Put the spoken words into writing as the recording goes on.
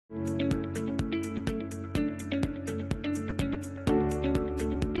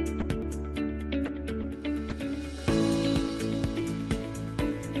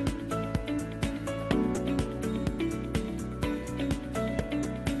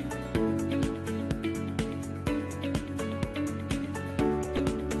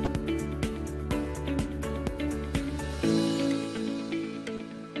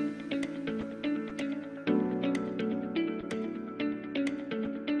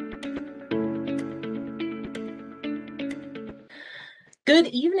Good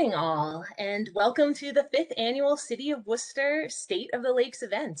evening, all, and welcome to the 5th Annual City of Worcester State of the Lakes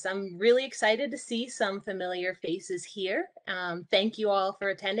events. I'm really excited to see some familiar faces here. Thank you all for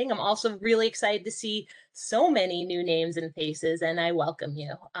attending. I'm also really excited to see so many new names and faces, and I welcome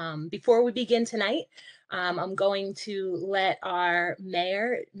you. Before we begin tonight, I'm going to let our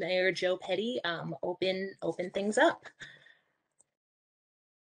Mayor Joe Petty, open things up.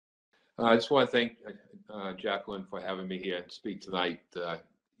 I just want to thank Jacqueline for having me here and speak tonight.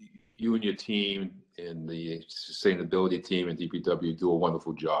 You and your team and the sustainability team and DPW do a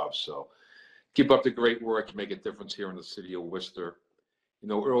wonderful job. So keep up the great work, make a difference here in the city of Worcester. You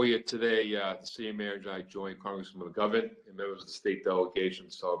know, earlier today, the city manager and I joined Congressman McGovern and members of the state delegation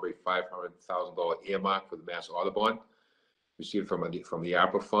to celebrate $500,000 earmark for the Mass Audubon received from the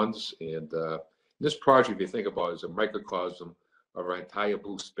ARPA funds. And this project, if you think about it, is a microcosm of our entire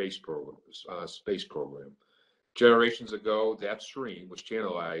Blue Space program. Generations ago, that stream was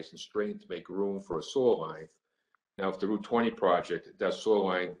channelized and strained to make room for a sewer line. Now, with the Route 20 project, that sewer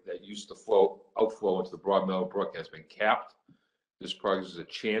line that used to outflow into the Broad Meadow Brook has been capped. This project is a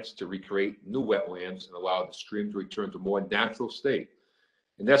chance to recreate new wetlands and allow the stream to return to a more natural state.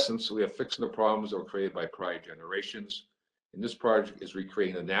 In essence, we are fixing the problems that were created by prior generations. And this project is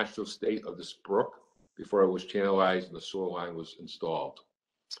recreating the natural state of this brook before it was channelized and the sewer line was installed.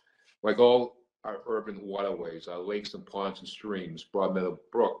 Like all our urban waterways, our lakes and ponds and streams, Broad Meadow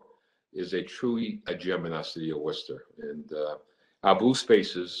Brook is truly a gem in our city of Worcester. And our blue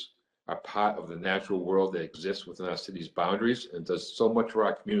spaces are part of the natural world that exists within our city's boundaries and does so much for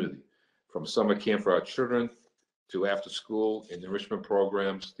our community. From summer camp for our children to after school and enrichment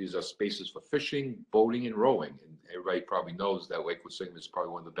programs, these are spaces for fishing, boating, and rowing. And everybody probably knows that Lake Woodsingham is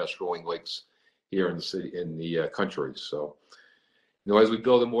probably one of the best rowing lakes here in the city, in the country. So, you know, as we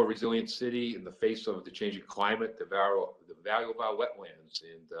build a more resilient city in the face of the changing climate, the value of our wetlands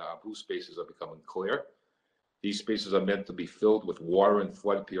and our blue spaces are becoming clear. These spaces are meant to be filled with water and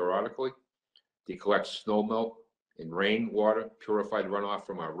flood periodically. They collect snowmelt and rainwater, purified runoff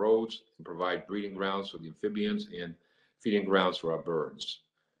from our roads, and provide breeding grounds for the amphibians and feeding grounds for our birds.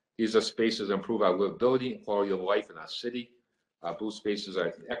 These are spaces that improve our livability and quality of life in our city. Our blue spaces are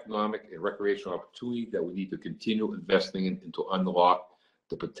an economic and recreational opportunity that we need to continue investing in and to unlock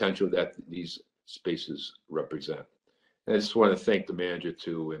the potential that these spaces represent. And I just want to thank the manager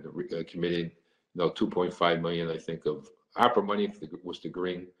too and the committee. You know, $2.5 million, I think, of ARPA money for the Worcester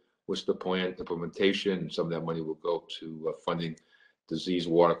Green, Worcester Plan implementation, and some of that money will go to funding disease,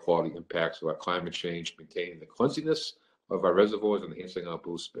 water quality impacts of our climate change, maintaining the cleanliness of our reservoirs, and enhancing our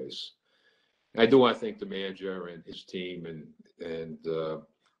blue space. I do want to thank the manager and his team, and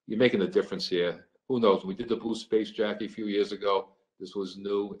you're making a difference here. Who knows? When we did the blue space, Jackie, a few years ago, this was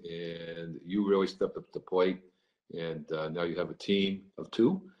new, and you really stepped up to the plate. And now you have a team of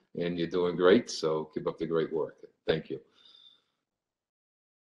 2, and you're doing great. So keep up the great work. Thank you.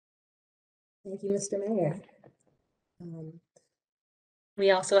 Thank you, Mr. Mayor.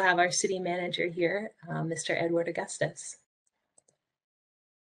 We also have our city manager here, Mr. Edward Augustus.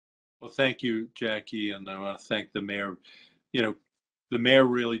 Well, thank you, Jackie, and I want to thank the mayor. You know, the mayor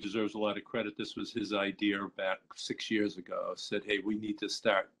really deserves a lot of credit. This was his idea back 6 years ago. Said, hey, we need to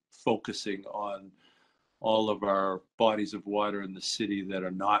start focusing on all of our bodies of water in the city that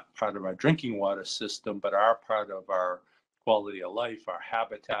are not part of our drinking water system, but are part of our quality of life, our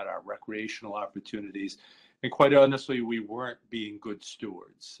habitat, our recreational opportunities. And quite honestly, we weren't being good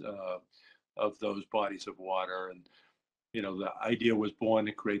stewards of those bodies of water. And you know, the idea was born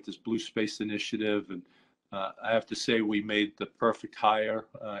to create this Blue Space initiative. And I have to say we made the perfect hire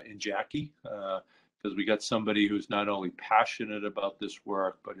in Jackie because we got somebody who's not only passionate about this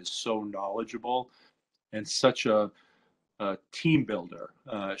work, but is so knowledgeable and such a team builder.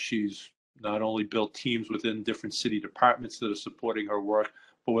 She's not only built teams within different city departments that are supporting her work,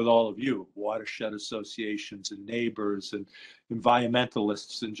 but with all of you, watershed associations and neighbors and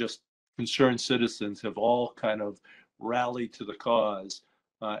environmentalists and just concerned citizens have all kind of rallied to the cause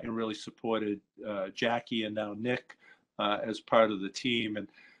and really supported Jackie and now Nick as part of the team.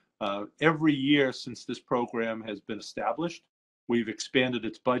 And every year since this program has been established, we've expanded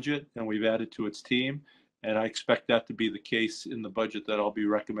its budget and we've added to its team. And I expect that to be the case in the budget that I'll be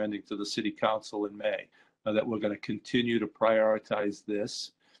recommending to the City Council in May, that we're going to continue to prioritize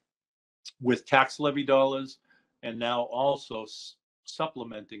this with tax levy dollars and now also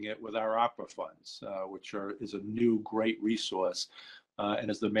supplementing it with our opera funds, which is a new great resource. And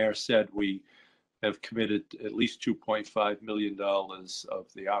as the mayor said, we have committed at least $2.5 million of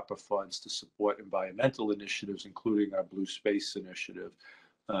the opera funds to support environmental initiatives, including our Blue Space initiative.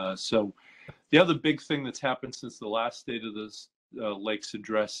 So the other big thing that's happened since the last State of the Lakes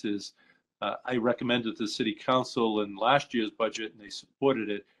address is I recommended to the city council in last year's budget, and they supported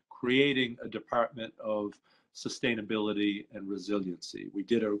it, creating a department of sustainability and resiliency. We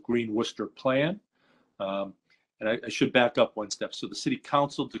did a Green Worcester plan. And I should back up one step. So the city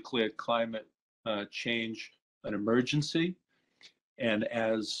council declared climate change an emergency. And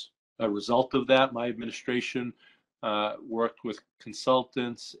as a result of that, my administration worked with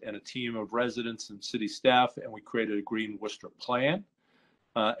consultants and a team of residents and city staff, and we created a Green Worcester plan.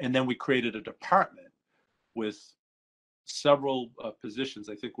 And then we created a department with several positions.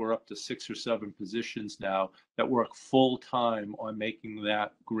 I think we're up to 6 or 7 positions now that work full time on making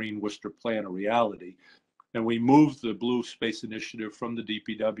that Green Worcester plan a reality. And we moved the Blue Space Initiative from the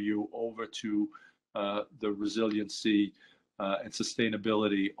DPW over to the Resiliency and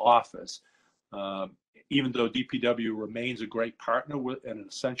Sustainability Office. Even though DPW remains a great partner and an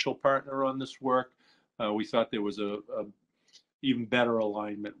essential partner on this work, we thought there was a even better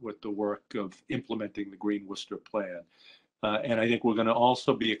alignment with the work of implementing the Green Worcester plan. And I think we're going to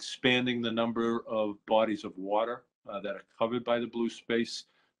also be expanding the number of bodies of water that are covered by the Blue Space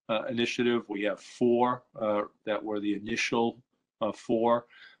Initiative. We have 4 that were the initial 4.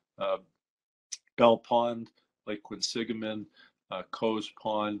 Bell Pond, Lake Quinsigamon, Coes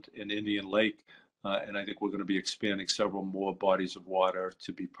Pond, and Indian Lake. And I think we're going to be expanding several more bodies of water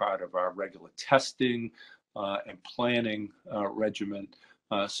to be part of our regular testing and planning regimen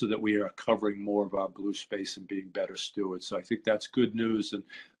so that we are covering more of our blue space and being better stewards. So I think that's good news, and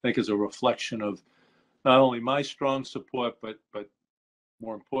I think is a reflection of not only my strong support, but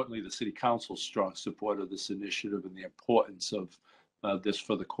more importantly, the City Council's strong support of this initiative and the importance of this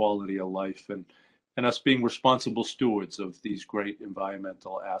for the quality of life and us being responsible stewards of these great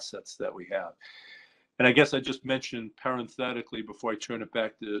environmental assets that we have. And I guess I just mentioned parenthetically before I turn it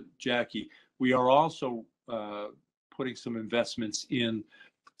back to Jackie, we are also putting some investments in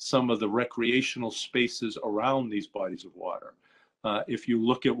some of the recreational spaces around these bodies of water. If you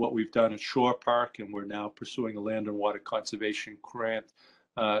look at what we've done at Shore Park, and we're now pursuing a land and water conservation grant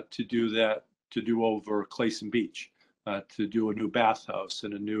to do that, to do over Clayson Beach, to do a new bathhouse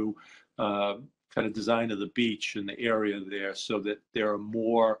and a new kind of design of the beach and the area there so that there are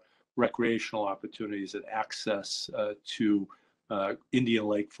more recreational opportunities and access to Indian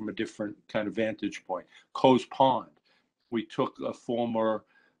Lake from a different kind of vantage point. Coes Pond, we took a former,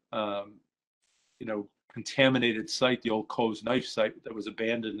 contaminated site, the old Coes knife site that was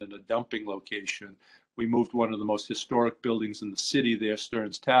abandoned in a dumping location. We moved one of the most historic buildings in the city there,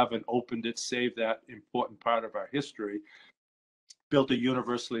 Stearns Tavern, opened it, saved that important part of our history, built a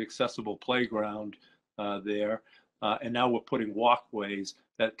universally accessible playground there, and now we're putting walkways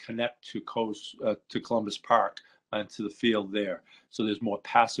that connect to Columbus Park and to the field there. So there's more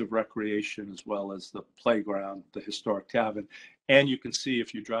passive recreation as well as the playground, the historic tavern. And you can see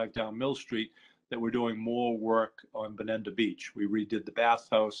if you drive down Mill Street that we're doing more work on Bonenda Beach. We redid the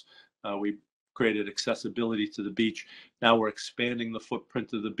bathhouse. We created accessibility to the beach. Now we're expanding the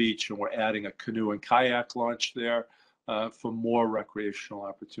footprint of the beach, and we're adding a canoe and kayak launch there for more recreational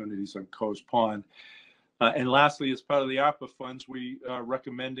opportunities on Coes Pond. And lastly, as part of the ARPA funds, we are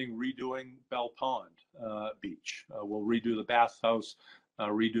recommending redoing Bell Pond Beach. We'll redo the bathhouse,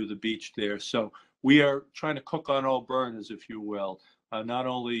 redo the beach there. So we are trying to cook on all burners, if you will, not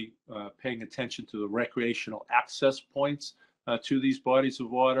only paying attention to the recreational access points to these bodies of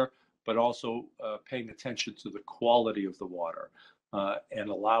water, but also paying attention to the quality of the water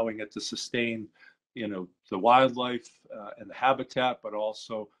and allowing it to sustain, the wildlife and the habitat, but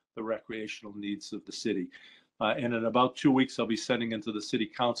also the recreational needs of the city. And in about 2 weeks, I'll be sending into the City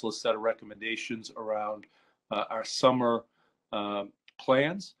Council a set of recommendations around our summer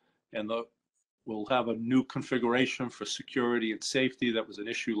plans. And we'll have a new configuration for security and safety that was an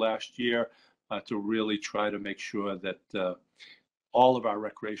issue last year to really try to make sure that all of our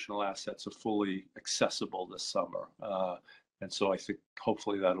recreational assets are fully accessible this summer. And so I think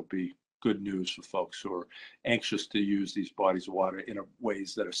hopefully that'll be good news for folks who are anxious to use these bodies of water in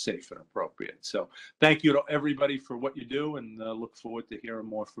ways that are safe and appropriate. So thank you to everybody for what you do, and look forward to hearing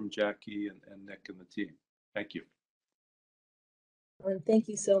more from Jackie and Nick and the team. Thank you. And thank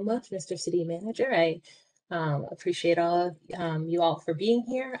you so much, Mr. City Manager. I appreciate all of you all for being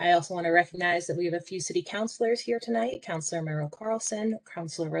here. I also want to recognize that we have a few city councilors here tonight. Councilor Merrill Carlson,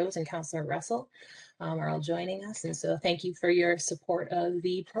 Councilor Rose, and Councilor Russell are all joining us. And so thank you for your support of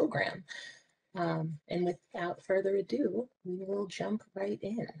the program. And without further ado, we will jump right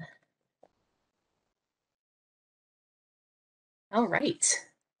in. All right.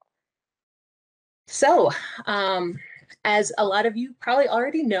 So As a lot of you probably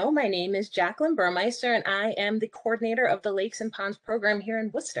already know, my name is Jacqueline Burmeister, and I am the coordinator of the Lakes and Ponds program here in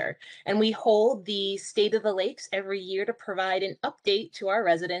Worcester. And we hold the State of the Lakes every year to provide an update to our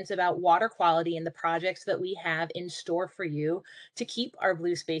residents about water quality and the projects that we have in store for you to keep our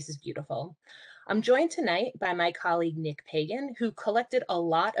blue spaces beautiful. I'm joined tonight by my colleague, Nick Pagan, who collected a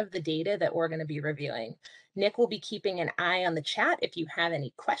lot of the data that we're going to be reviewing. Nick will be keeping an eye on the chat if you have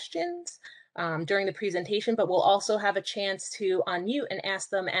any questions during the presentation, but we'll also have a chance to unmute and ask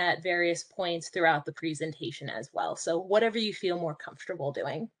them at various points throughout the presentation as well. So whatever you feel more comfortable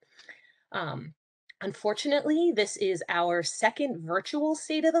doing. Unfortunately, this is our second virtual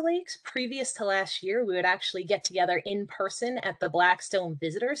State of the Lakes. Previous to last year, we would actually get together in person at the Blackstone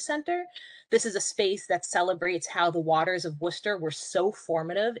Visitor Center. This is a space that celebrates how the waters of Worcester were so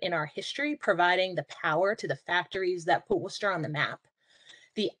formative in our history, providing the power to the factories that put Worcester on the map.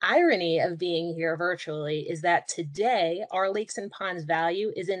 The irony of being here virtually is that today our lakes and ponds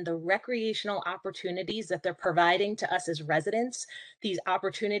value is in the recreational opportunities that they're providing to us as residents, these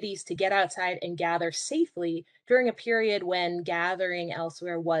opportunities to get outside and gather safely during a period when gathering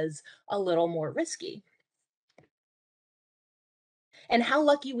elsewhere was a little more risky. And how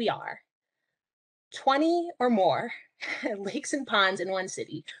lucky we are. 20 or more lakes and ponds in one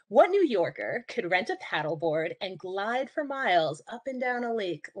city. What New Yorker could rent a paddleboard and glide for miles up and down a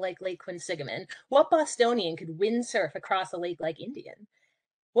lake like Lake Quinsigamon? What Bostonian could windsurf across a lake like Indian?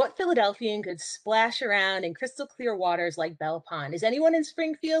 What Philadelphian could splash around in crystal clear waters like Bell Pond? Is anyone in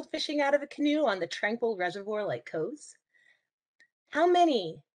Springfield fishing out of a canoe on the tranquil reservoir like Coase? How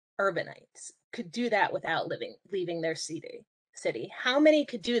many urbanites could do that without leaving their city? How many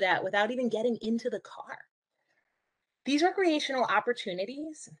could do that without even getting into the car? These recreational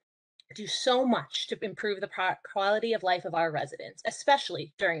opportunities do so much to improve the quality of life of our residents,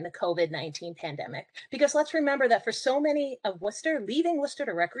 especially during the COVID-19 pandemic. Because let's remember that for so many of Worcester, leaving Worcester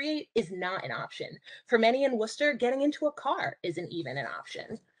to recreate is not an option. For many in Worcester, getting into a car isn't even an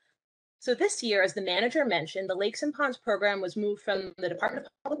option. So this year, as the manager mentioned, the Lakes and Ponds program was moved from the Department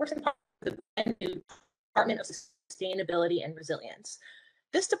of Public Works and Parks to the new Department of Sustainability and Resilience.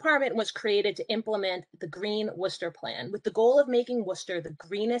 This department was created to implement the Green Worcester Plan with the goal of making Worcester the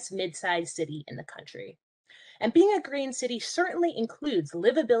greenest mid-sized city in the country. And being a green city certainly includes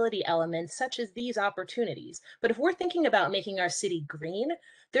livability elements such as these opportunities. But if we're thinking about making our city green,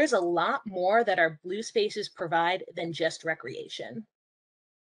 there's a lot more that our blue spaces provide than just recreation.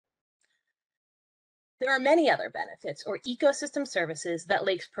 There are many other benefits or ecosystem services that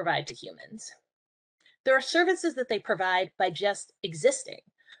lakes provide to humans. There are services that they provide by just existing.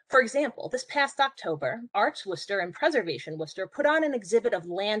 For example, this past October, Arts Worcester and Preservation Worcester put on an exhibit of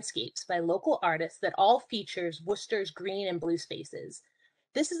landscapes by local artists that all features Worcester's green and blue spaces.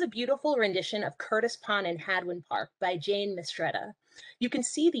 This is a beautiful rendition of Curtis Pond in Hadwin Park by Jane Mistretta. You can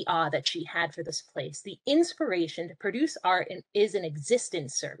see the awe that she had for this place. The inspiration to produce art is an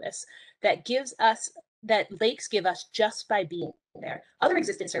existence service that lakes give us just by being there. Other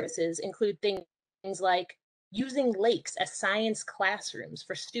existence services include things like using lakes as science classrooms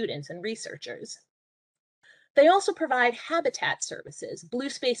for students and researchers. They also provide habitat services.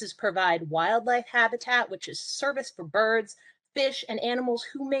 Blue spaces provide wildlife habitat, which is service for birds, fish, and animals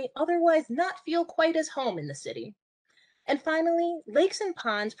who may otherwise not feel quite as home in the city. And finally, lakes and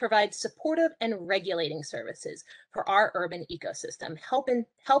ponds provide supportive and regulating services for our urban ecosystem,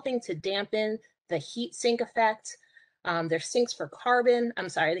 helping to dampen the heat sink effect. Their sinks for carbon,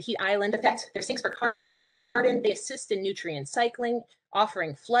 the heat island effect. Their sinks for carbon, they assist in nutrient cycling,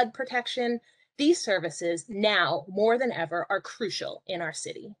 offering flood protection. These services now more than ever are crucial in our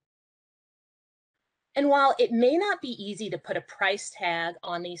city. And while it may not be easy to put a price tag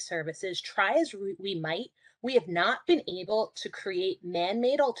on these services, try as we might, we have not been able to create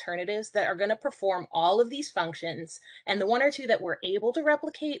man-made alternatives that are going to perform all of these functions. And the one or two that we're able to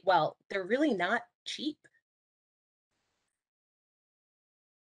replicate, well, they're really not cheap.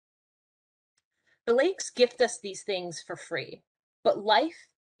 The lakes gift us these things for free, but life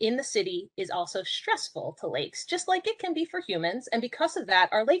in the city is also stressful to lakes, just like it can be for humans. And because of that,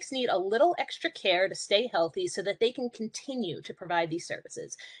 our lakes need a little extra care to stay healthy so that they can continue to provide these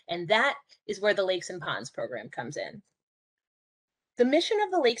services. And that is where the Lakes and Ponds program comes in. The mission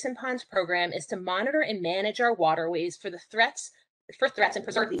of the Lakes and Ponds program is to monitor and manage our waterways for threats and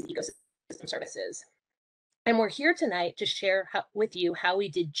preserve these ecosystem services. And we're here tonight to share with you how we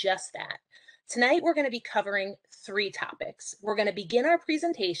did just that. Tonight, we're going to be covering 3 topics. We're going to begin our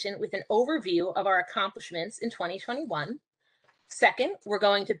presentation with an overview of our accomplishments in 2021. Second, we're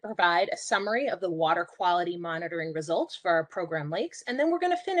going to provide a summary of the water quality monitoring results for our program lakes. And then we're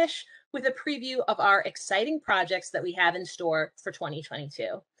going to finish with a preview of our exciting projects that we have in store for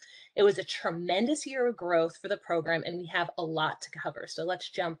 2022. It was a tremendous year of growth for the program, and we have a lot to cover, so let's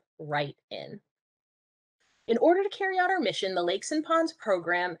jump right in. In order to carry out our mission, the Lakes and Ponds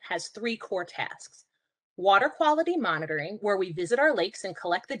program has 3 core tasks. Water quality monitoring, where we visit our lakes and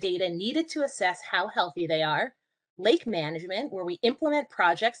collect the data needed to assess how healthy they are. Lake management, where we implement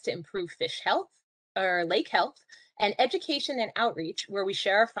projects to improve fish health or lake health. And education and outreach, where we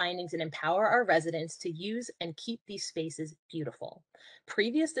share our findings and empower our residents to use and keep these spaces beautiful.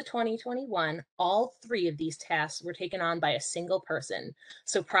 Previous to 2021, all 3 of these tasks were taken on by a single person.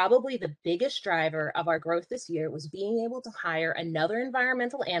 So probably the biggest driver of our growth this year was being able to hire another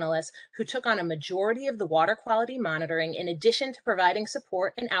environmental analyst who took on a majority of the water quality monitoring, in addition to providing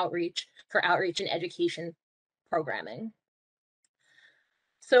support and outreach and education programming.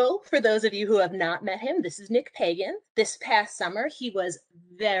 So for those of you who have not met him, this is Nick Pagan. This past summer, he was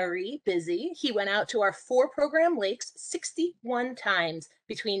very busy. He went out to our 4 program lakes 61 times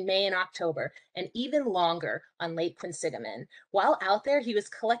between May and October, and even longer on Lake Quinsigamon. While out there, he was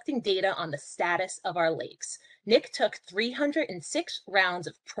collecting data on the status of our lakes. Nick took 306 rounds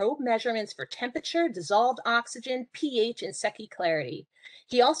of probe measurements for temperature, dissolved oxygen, pH, and Secchi clarity.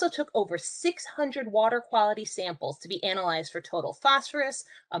 He also took over 600 water quality samples to be analyzed for total phosphorus,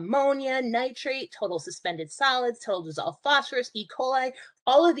 ammonia, nitrate, total suspended solids, total dissolved phosphorus, E. coli.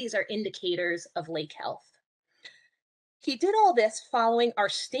 All of these are indicators of lake health. He did all this following our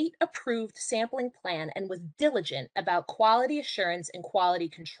state-approved sampling plan and was diligent about quality assurance and quality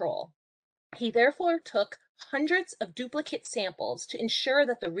control. He therefore took hundreds of duplicate samples to ensure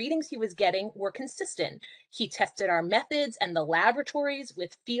that the readings he was getting were consistent. He tested our methods and the laboratories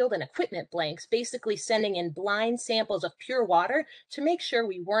with field and equipment blanks, basically sending in blind samples of pure water to make sure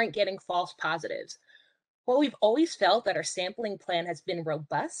we weren't getting false positives. While we've always felt that our sampling plan has been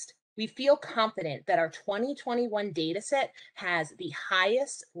robust, we feel confident that our 2021 data set has the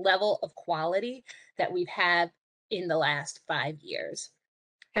highest level of quality that we've had in the last 5 years.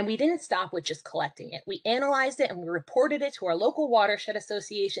 And we didn't stop with just collecting it. We analyzed it and we reported it to our local watershed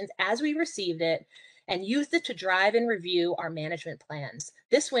associations as we received it and used it to drive and review our management plans.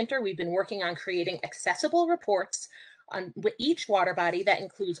 This winter, we've been working on creating accessible reports on each water body that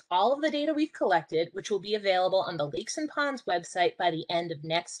includes all of the data we've collected, which will be available on the Lakes and Ponds website by the end of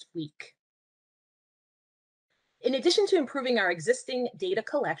next week. In addition to improving our existing data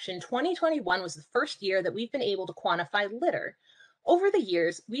collection, 2021 was the first year that we've been able to quantify litter. Over the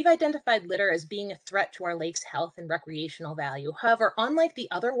years, we've identified litter as being a threat to our lake's health and recreational value. However, unlike the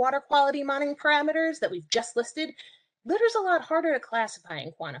other water quality monitoring parameters that we've just listed, litter is a lot harder to classify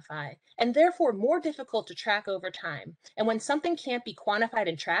and quantify, and therefore more difficult to track over time. And when something can't be quantified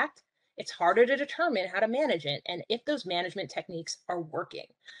and tracked, it's harder to determine how to manage it and if those management techniques are working.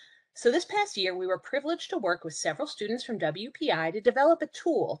 So this past year, we were privileged to work with several students from WPI to develop a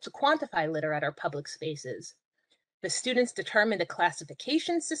tool to quantify litter at our public spaces. The students determined a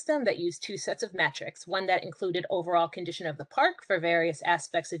classification system that used 2 sets of metrics, one that included overall condition of the park for various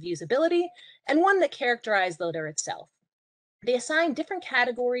aspects of usability, and one that characterized litter itself. They assigned different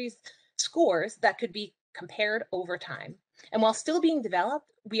categories scores that could be compared over time. And while still being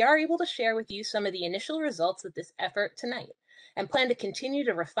developed, we are able to share with you some of the initial results of this effort tonight and plan to continue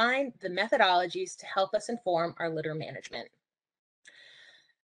to refine the methodologies to help us inform our litter management.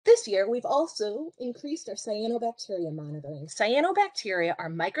 This year, we've also increased our cyanobacteria monitoring. Cyanobacteria are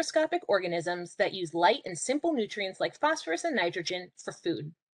microscopic organisms that use light and simple nutrients like phosphorus and nitrogen for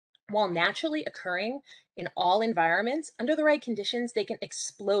food. While naturally occurring in all environments, under the right conditions, they can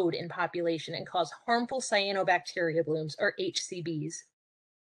explode in population and cause harmful cyanobacteria blooms, or HCBs.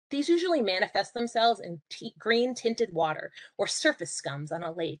 These usually manifest themselves in green tinted water or surface scums on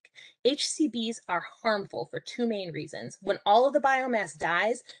a lake. HCBs are harmful for 2 main reasons. When all of the biomass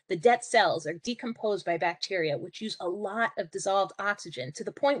dies, the dead cells are decomposed by bacteria, which use a lot of dissolved oxygen to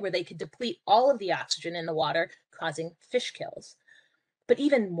the point where they could deplete all of the oxygen in the water, causing fish kills. But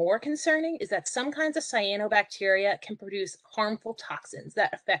even more concerning is that some kinds of cyanobacteria can produce harmful toxins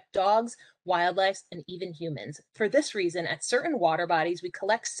that affect dogs, wildlife, and even humans. For this reason, at certain water bodies, we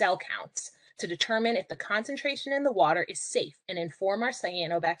collect cell counts to determine if the concentration in the water is safe and inform our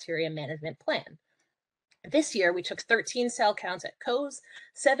cyanobacteria management plan. This year, we took 13 cell counts at Coes,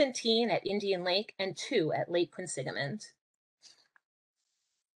 17 at Indian Lake, and 2 at Lake Quinsigamon.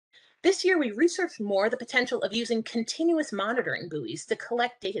 This year, we researched more the potential of using continuous monitoring buoys to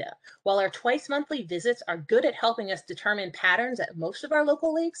collect data. While our twice-monthly visits are good at helping us determine patterns at most of our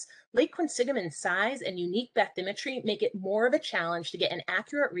local lakes, Lake Quinsigamond's size and unique bathymetry make it more of a challenge to get an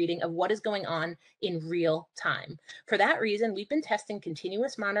accurate reading of what is going on in real time. For that reason, we've been testing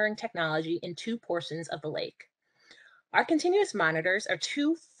continuous monitoring technology in 2 portions of the lake. Our continuous monitors are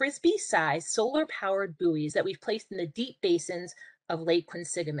 2 Frisbee-sized solar-powered buoys that we've placed in the deep basins of Lake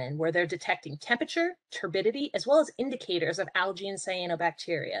Quinsigamond, where they're detecting temperature, turbidity, as well as indicators of algae and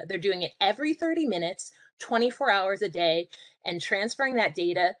cyanobacteria. They're doing it every 30 minutes, 24 hours a day, and transferring that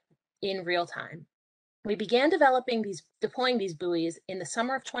data in real time. We began deploying these buoys in the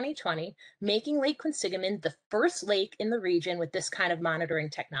summer of 2020, making Lake Quinsigamond the first lake in the region with this kind of monitoring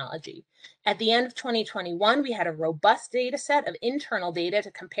technology. At the end of 2021, we had a robust data set of internal data to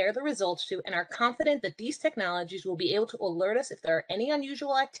compare the results to, and are confident that these technologies will be able to alert us if there are any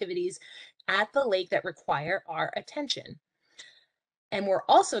unusual activities at the lake that require our attention. And we're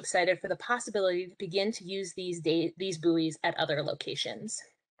also excited for the possibility to begin to use these buoys at other locations.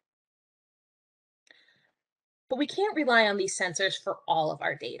 But we can't rely on these sensors for all of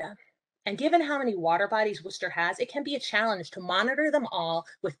our data. And given how many water bodies Worcester has, it can be a challenge to monitor them all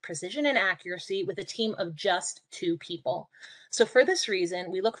with precision and accuracy with a team of just 2 people. So for this reason,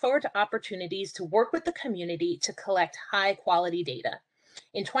 we look forward to opportunities to work with the community to collect high quality data.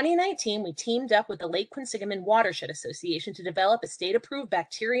 In 2019, we teamed up with the Lake Quinsigamond Watershed Association to develop a state-approved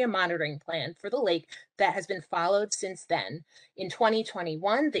bacteria monitoring plan for the lake that has been followed since then. In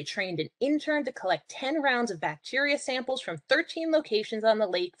 2021, they trained an intern to collect 10 rounds of bacteria samples from 13 locations on the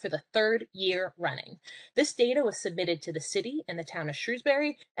lake for the 3rd year running. This data was submitted to the city and the town of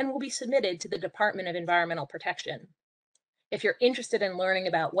Shrewsbury and will be submitted to the Department of Environmental Protection. If you're interested in learning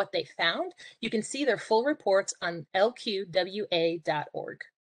about what they found, you can see their full reports on lqwa.org.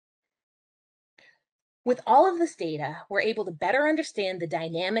 With all of this data, we're able to better understand the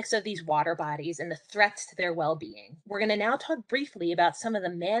dynamics of these water bodies and the threats to their well-being. We're going to now talk briefly about some of the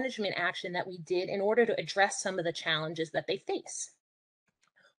management action that we did in order to address some of the challenges that they face.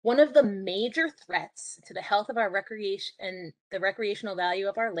 One of the major threats to the health of our recreation and the recreational value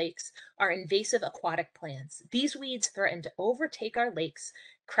of our lakes are invasive aquatic plants. These weeds threaten to overtake our lakes,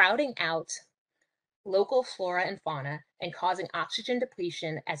 crowding out local flora and fauna and causing oxygen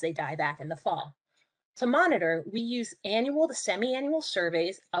depletion as they die back in the fall. To monitor, we use annual to semi-annual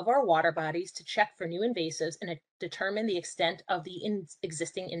surveys of our water bodies to check for new invasives and determine the extent of the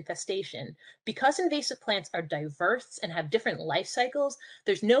existing infestation. Because invasive plants are diverse and have different life cycles,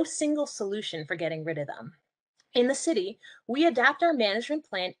 there's no single solution for getting rid of them. In the city, we adapt our management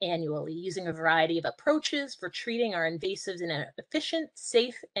plan annually using a variety of approaches for treating our invasives in an efficient,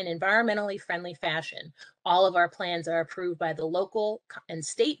 safe, and environmentally friendly fashion. All of our plans are approved by the local and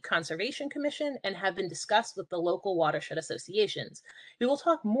state conservation commission and have been discussed with the local watershed associations. We will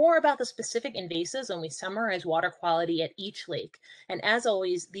talk more about the specific invasives when we summarize water quality at each lake. And as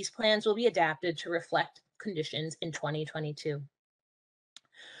always, these plans will be adapted to reflect conditions in 2022.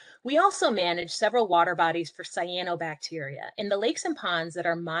 We also manage several water bodies for cyanobacteria. In the lakes and ponds that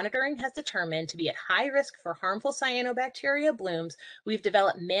our monitoring has determined to be at high risk for harmful cyanobacteria blooms, we've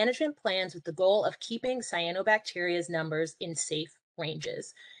developed management plans with the goal of keeping cyanobacteria's numbers in safe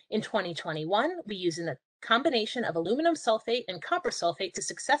ranges. In 2021, we used a combination of aluminum sulfate and copper sulfate to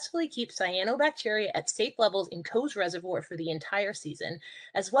successfully keep cyanobacteria at safe levels in Coe's Reservoir for the entire season,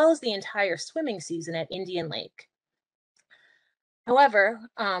 as well as the entire swimming season at Indian Lake. However,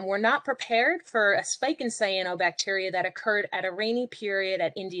 we're not prepared for a spike in cyanobacteria that occurred at a rainy period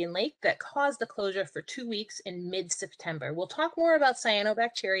at Indian Lake that caused the closure for 2 weeks in mid-September. We'll talk more about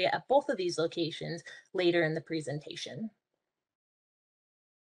cyanobacteria at both of these locations later in the presentation.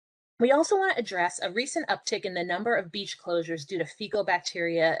 We also want to address a recent uptick in the number of beach closures due to fecal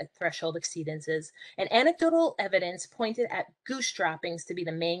bacteria threshold exceedances, and anecdotal evidence pointed at goose droppings to be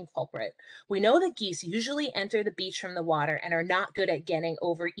the main culprit. We know that geese usually enter the beach from the water and are not good at getting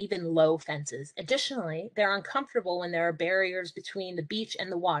over even low fences. Additionally, they're uncomfortable when there are barriers between the beach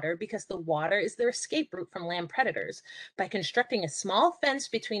and the water because the water is their escape route from land predators. By constructing a small fence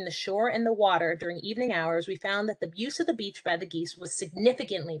between the shore and the water during evening hours, we found that the use of the beach by the geese was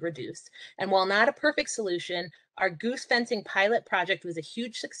significantly reduced. And while not a perfect solution, our goose fencing pilot project was a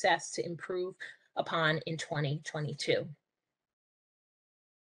huge success to improve upon in 2022.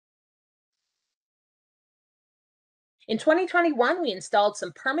 In 2021, we installed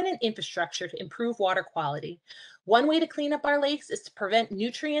some permanent infrastructure to improve water quality. One way to clean up our lakes is to prevent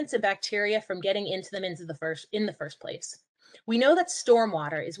nutrients and bacteria from getting into them in the first place. We know that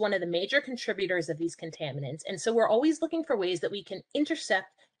stormwater is one of the major contributors of these contaminants, and so we're always looking for ways that we can intercept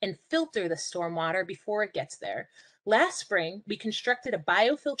and filter the stormwater before it gets there. Last spring, we constructed a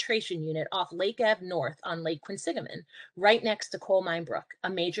biofiltration unit off Lake Ave North on Lake Quinsigamon, right next to Coal Mine Brook, a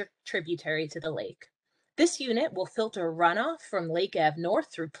major tributary to the lake. This unit will filter runoff from Lake Ave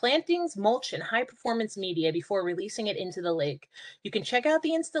North through plantings, mulch, and high-performance media before releasing it into the lake. You can check out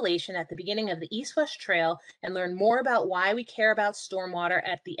the installation at the beginning of the East-West Trail and learn more about why we care about stormwater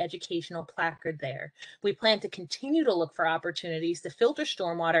at the educational placard there. We plan to continue to look for opportunities to filter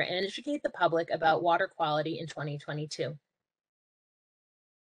stormwater and educate the public about water quality in 2022.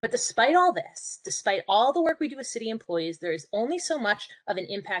 But despite all this, despite all the work we do with city employees, there is only so much of an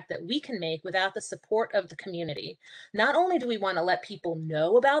impact that we can make without the support of the community. Not only do we want to let people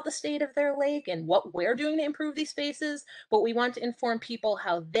know about the state of their lake and what we're doing to improve these spaces, but we want to inform people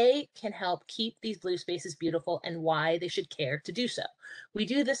how they can help keep these blue spaces beautiful and why they should care to do so. We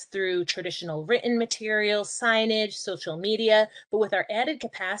do this through traditional written materials, signage, social media, but with our added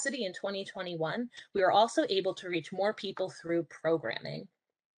capacity in 2021, we are also able to reach more people through programming.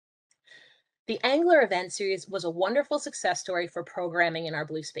 The Angler event series was a wonderful success story for programming in our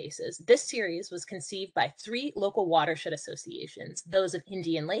blue spaces. This series was conceived by 3 local watershed associations, those of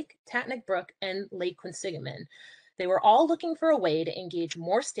Indian Lake, Tatnick Brook, and Lake Quinsigamon. They were all looking for a way to engage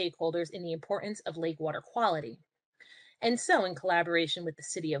more stakeholders in the importance of lake water quality. And so, in collaboration with the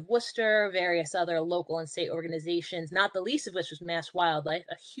City of Worcester, various other local and state organizations, not the least of which was Mass Wildlife,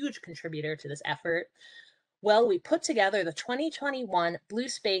 a huge contributor to this effort, well, we put together the 2021 Blue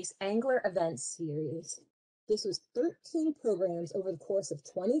Space Angler Event Series. This was 13 programs over the course of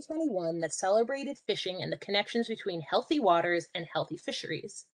 2021 that celebrated fishing and the connections between healthy waters and healthy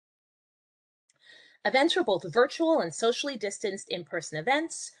fisheries. Events were both virtual and socially distanced in-person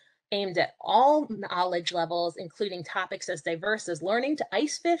events aimed at all knowledge levels, including topics as diverse as learning to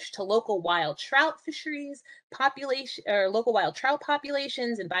ice fish to local wild trout fisheries, local wild trout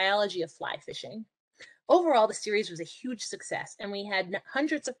populations, and biology of fly fishing. Overall, the series was a huge success, and we had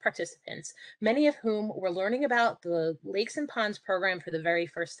hundreds of participants, many of whom were learning about the Lakes and Ponds program for the very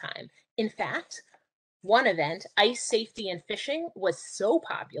first time. In fact, one event, Ice Safety and Fishing, was so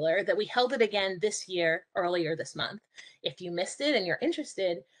popular that we held it again this year, earlier this month. If you missed it and you're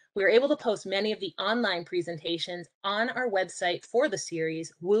interested, we were able to post many of the online presentations on our website for the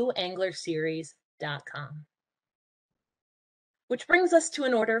series, wooanglerseries.com. Which brings us to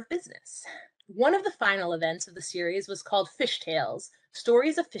an order of business. One of the final events of the series was called Fish Tales,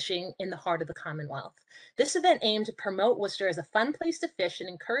 Stories of Fishing in the Heart of the Commonwealth. This event aimed to promote Worcester as a fun place to fish and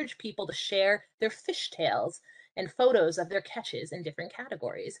encourage people to share their fish tales and photos of their catches in different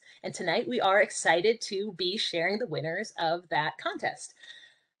categories. And tonight we are excited to be sharing the winners of that contest.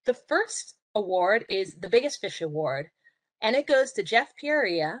 The first award is the Biggest Fish Award, and it goes to Jeff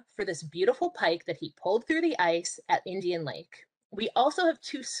Pieria for this beautiful pike that he pulled through the ice at Indian Lake. We also have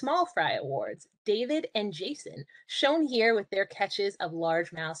 2 small fry awards, David and Jason, shown here with their catches of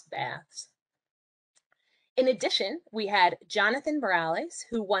largemouth bass. In addition, we had Jonathan Morales,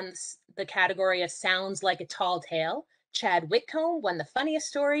 who won the category of Sounds Like a Tall Tale. Chad Whitcomb won the funniest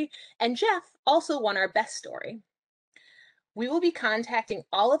story, and Jeff also won our best story. We will be contacting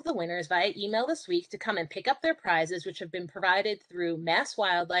all of the winners via email this week to come and pick up their prizes, which have been provided through Mass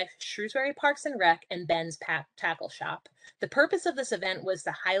Wildlife, Shrewsbury Parks and Rec, and Ben's Tackle Shop. The purpose of this event was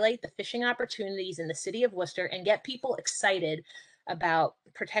to highlight the fishing opportunities in the city of Worcester and get people excited about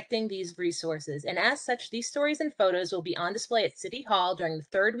protecting these resources. And as such, these stories and photos will be on display at City Hall during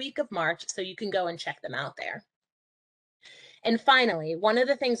the 3rd week of March, so you can go and check them out there. And finally, one of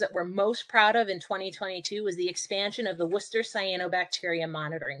the things that we're most proud of in 2022 was the expansion of the Worcester Cyanobacteria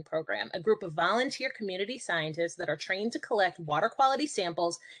Monitoring Program, a group of volunteer community scientists that are trained to collect water quality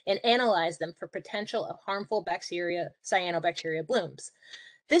samples and analyze them for potential of harmful cyanobacteria blooms.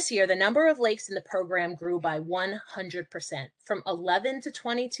 This year, the number of lakes in the program grew by 100%, from 11 to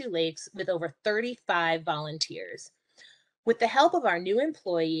 22 lakes with over 35 volunteers. With the help of our new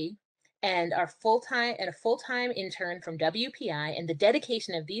employee, and a full-time intern from WPI and the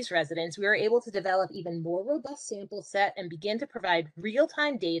dedication of these residents, we were able to develop even more robust sample set and begin to provide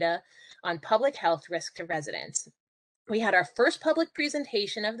real-time data on public health risk to residents. We had our first public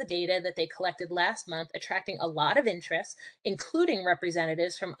presentation of the data that they collected last month, attracting a lot of interest, including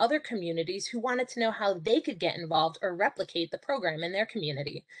representatives from other communities who wanted to know how they could get involved or replicate the program in their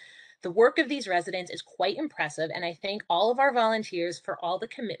community. The work of these residents is quite impressive, and I thank all of our volunteers for all the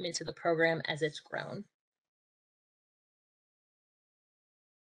commitment to the program as it's grown.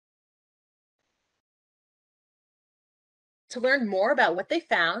 To learn more about what they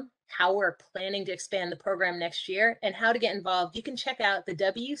found, how we're planning to expand the program next year, and how to get involved, you can check out the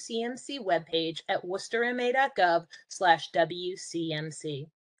WCMC webpage at worcesterma.gov/WCMC.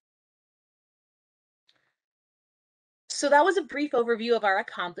 So that was a brief overview of our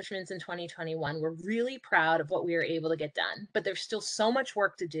accomplishments in 2021. We're really proud of what we were able to get done, but there's still so much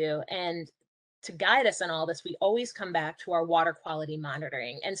work to do. And to guide us on all this, we always come back to our water quality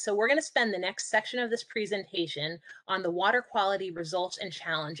monitoring. And so we're going to spend the next section of this presentation on the water quality results and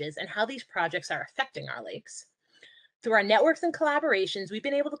challenges and how these projects are affecting our lakes. Through our networks and collaborations, we've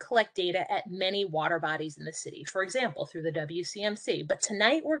been able to collect data at many water bodies in the city, for example, through the WCMC. But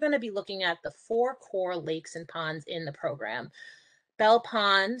tonight we're going to be looking at the 4 core lakes and ponds in the program. Bell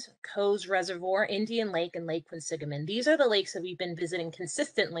Pond, Coes Reservoir, Indian Lake, and Lake Quinsigamon. These are the lakes that we've been visiting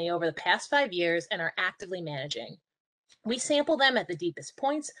consistently over the past 5 years and are actively managing. We sample them at the deepest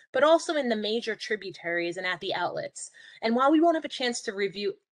points, but also in the major tributaries and at the outlets. And while we won't have a chance to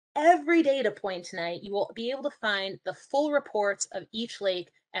review every data point tonight, you will be able to find the full reports of each lake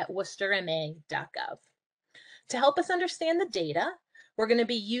at worcesterma.gov. To help us understand the data, we're going to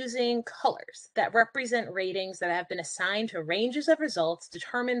be using colors that represent ratings that have been assigned to ranges of results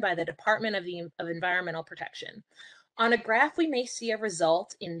determined by the Department of Environmental Protection. On a graph, we may see a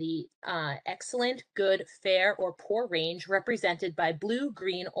result in the excellent, good, fair, or poor range represented by blue,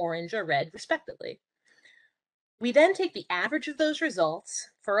 green, orange, or red, respectively. We then take the average of those results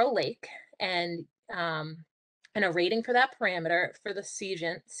for a lake and a rating for that parameter for the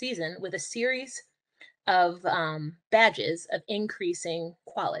season with a series of badges of increasing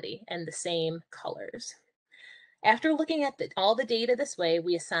quality and the same colors. After looking at all the data this way,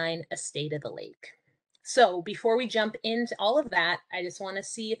 we assign a state of the lake. So before we jump into all of that, I just want to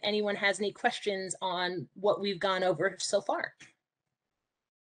see if anyone has any questions on what we've gone over so far.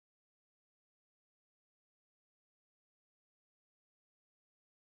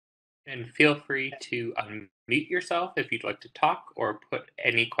 And feel free to unmute yourself if you'd like to talk or put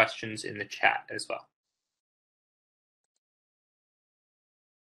any questions in the chat as well.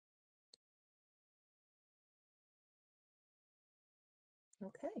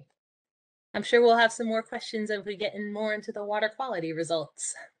 Okay. I'm sure we'll have some more questions as we get more into the water quality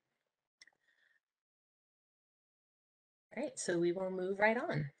results. All right, so we will move right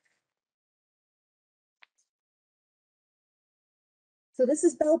on. So this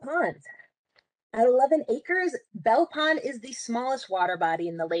is Bell Pond. At 11 acres, Bell Pond is the smallest water body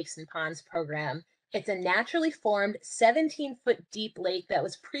in the Lakes and Ponds program. It's a naturally formed 17-foot deep lake that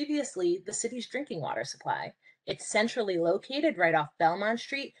was previously the city's drinking water supply. It's centrally located right off Belmont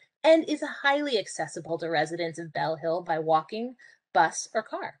Street and is highly accessible to residents of Bell Hill by walking, bus, or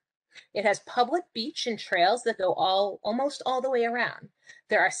car. It has public beach and trails that go almost all the way around.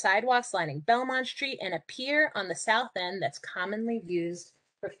 There are sidewalks lining Belmont Street and a pier on the south end that's commonly used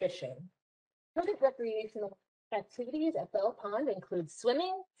for fishing. Current recreational activities at Bell Pond include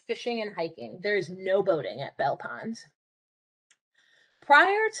swimming, fishing, and hiking. There is no boating at Bell Pond.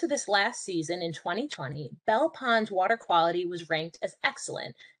 Prior to this last season in 2020, Bell Pond's water quality was ranked as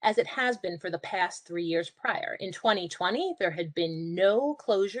excellent, as it has been for the past 3 years prior. In 2020, there had been no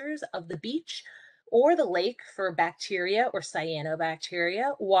closures of the beach or the lake for bacteria or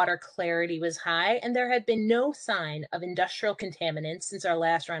cyanobacteria. Water clarity was high, and there had been no sign of industrial contaminants since our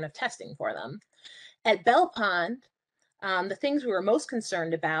last round of testing for them. At Bell Pond, the things we were most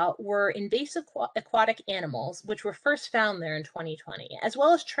concerned about were invasive aquatic animals, which were first found there in 2020, as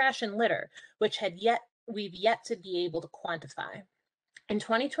well as trash and litter, which we've yet to be able to quantify. In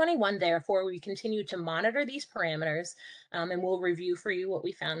 2021, therefore, we continue to monitor these parameters, and we'll review for you what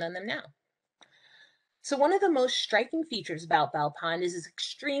we found on them now. So one of the most striking features about Bell Pond is its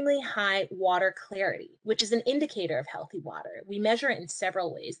extremely high water clarity, which is an indicator of healthy water. We measure it in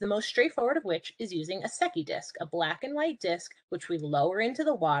several ways, the most straightforward of which is using a Secchi disc, a black and white disc, which we lower into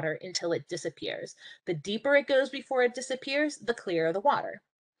the water until it disappears. The deeper it goes before it disappears, the clearer the water.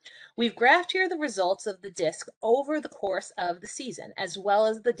 We've graphed here the results of the disc over the course of the season, as well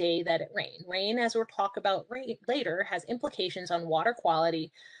as the day that it rained. Rain, as we'll talk about later, has implications on water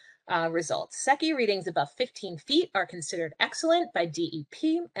quality results. Secchi readings above 15 feet are considered excellent by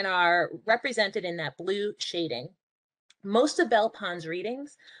DEP and are represented in that blue shading. Most of Bell Pond's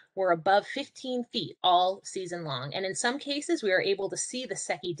readings were above 15 feet all season long, and in some cases we were able to see the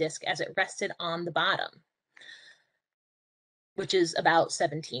Secchi disc as it rested on the bottom, which is about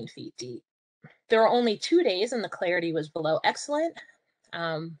 17 feet deep. There were only 2 days and the clarity was below excellent,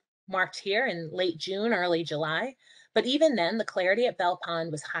 marked here in late June, early July. But even then, the clarity at Bell Pond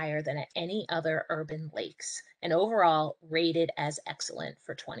was higher than at any other urban lakes, and overall rated as excellent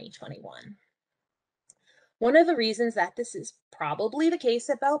for 2021. One of the reasons that this is probably the case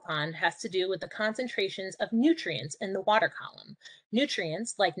at Bell Pond has to do with the concentrations of nutrients in the water column.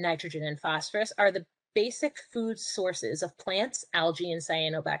 Nutrients, like nitrogen and phosphorus, are the basic food sources of plants, algae, and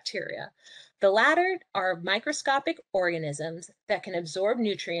cyanobacteria. The latter are microscopic organisms that can absorb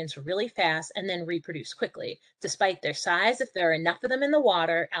nutrients really fast and then reproduce quickly. Despite their size, if there are enough of them in the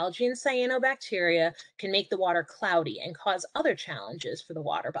water, algae and cyanobacteria can make the water cloudy and cause other challenges for the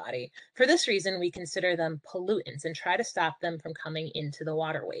water body. For this reason, we consider them pollutants and try to stop them from coming into the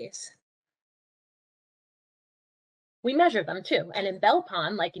waterways. We measure them too, and in Bell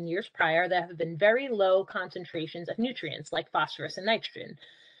Pond, like in years prior, there have been very low concentrations of nutrients like phosphorus and nitrogen.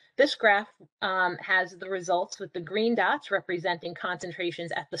 This graph has the results with the green dots representing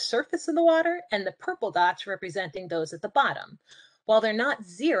concentrations at the surface of the water and the purple dots representing those at the bottom. While they're not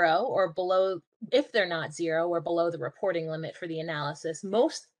zero or below, if they're not zero or below the reporting limit for the analysis,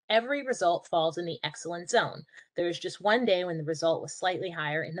 every result falls in the excellent zone. There was just one day when the result was slightly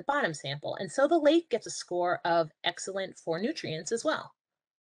higher in the bottom sample, and so the lake gets a score of excellent for nutrients as well.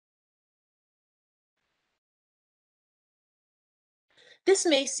 This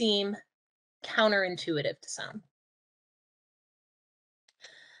may seem counterintuitive to some.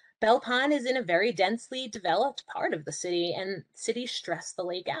 Bell Pond is in a very densely developed part of the city, and cities stress the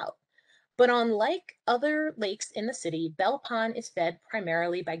lake out. But unlike other lakes in the city, Bell Pond is fed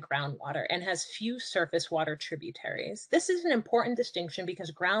primarily by groundwater and has few surface water tributaries. This is an important distinction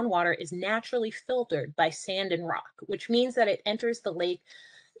because groundwater is naturally filtered by sand and rock, which means that it enters the lake,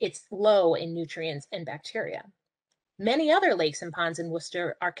 it's low in nutrients and bacteria. Many other lakes and ponds in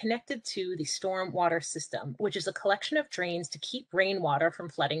Worcester are connected to the storm water system, which is a collection of drains to keep rainwater from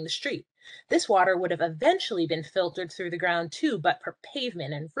flooding the street. This water would have eventually been filtered through the ground too, but for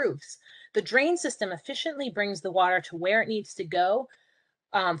pavement and roofs. The drain system efficiently brings the water to where it needs to go,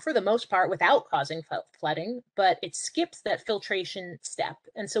 for the most part, without causing flooding, but it skips that filtration step.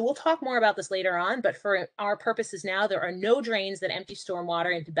 And so we'll talk more about this later on, but for our purposes now, there are no drains that empty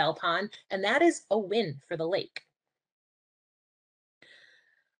stormwater into Bell Pond, and that is a win for the lake.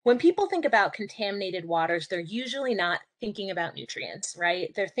 When people think about contaminated waters, they're usually not thinking about nutrients,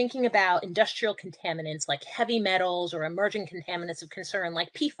 right? They're thinking about industrial contaminants like heavy metals or emerging contaminants of concern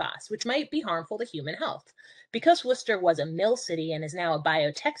like PFAS, which might be harmful to human health. Because Worcester was a mill city and is now a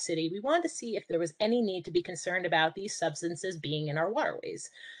biotech city, we wanted to see if there was any need to be concerned about these substances being in our waterways.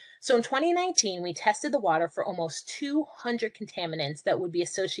 So in 2019, we tested the water for almost 200 contaminants that would be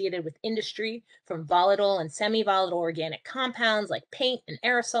associated with industry, from volatile and semi-volatile organic compounds like paint and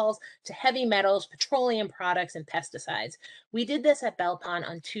aerosols to heavy metals, petroleum products, and pesticides. We did this at Bell Pond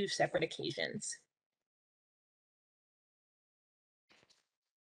on 2 separate occasions.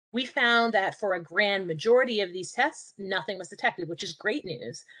 We found that for a grand majority of these tests, nothing was detected, which is great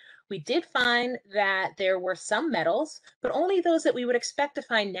news. We did find that there were some metals, but only those that we would expect to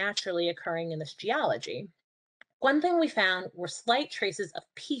find naturally occurring in this geology. One thing we found were slight traces of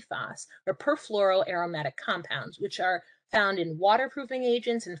PFAS, or perfluoroaromatic compounds, which are found in waterproofing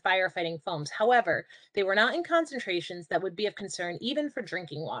agents and firefighting foams. However, they were not in concentrations that would be of concern even for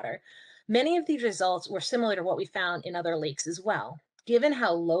drinking water. Many of these results were similar to what we found in other lakes as well. Given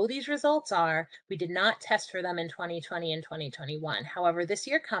how low these results are, we did not test for them in 2020 and 2021. However, this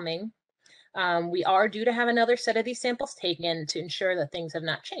year coming, we are due to have another set of these samples taken to ensure that things have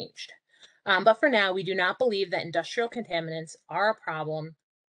not changed. But for now, we do not believe that industrial contaminants are a problem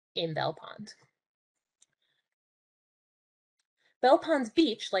in Bell Pond. Bell Pond's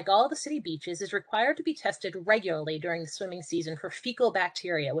beach, like all the city beaches, is required to be tested regularly during the swimming season for fecal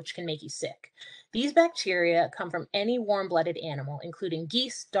bacteria, which can make you sick. These bacteria come from any warm-blooded animal, including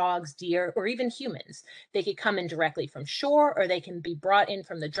geese, dogs, deer, or even humans. They could come in directly from shore, or they can be brought in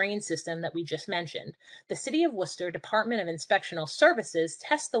from the drain system that we just mentioned. The City of Worcester Department of Inspectional Services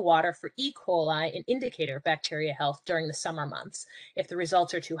tests the water for E. coli, an indicator of bacteria health, during the summer months. If the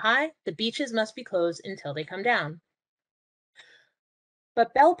results are too high, the beaches must be closed until they come down.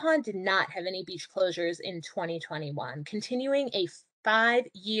 But Bell Pond did not have any beach closures in 2021, continuing a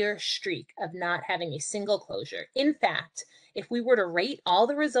 5-year streak of not having a single closure. In fact, if we were to rate all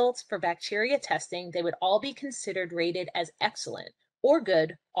the results for bacteria testing, they would all be considered rated as excellent or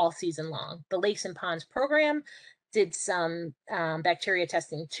good all season long. The Lakes and Ponds program did some bacteria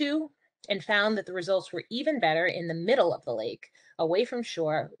testing too, and found that the results were even better in the middle of the lake, away from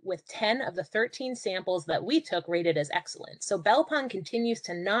shore, with 10 of the 13 samples that we took rated as excellent. So Bell Pond continues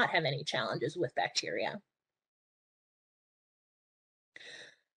to not have any challenges with bacteria.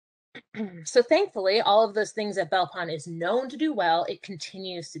 So thankfully, all of those things that Bell Pond is known to do well, it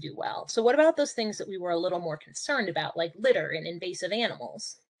continues to do well. So what about those things that we were a little more concerned about, like litter and invasive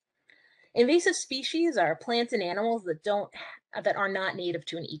animals? Invasive species are plants and animals that are not native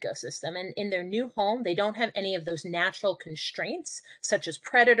to an ecosystem, and in their new home, they don't have any of those natural constraints, such as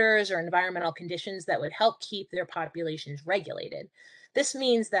predators or environmental conditions that would help keep their populations regulated. This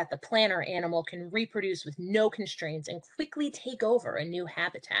means that the plant or animal can reproduce with no constraints and quickly take over a new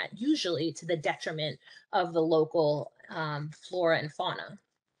habitat, usually to the detriment of the local flora and fauna.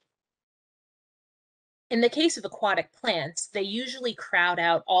 In the case of aquatic plants, they usually crowd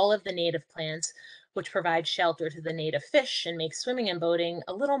out all of the native plants, which provide shelter to the native fish and make swimming and boating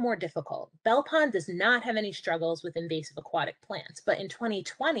a little more difficult. Bell Pond does not have any struggles with invasive aquatic plants, but in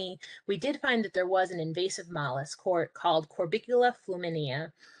 2020, we did find that there was an invasive mollusk called Corbicula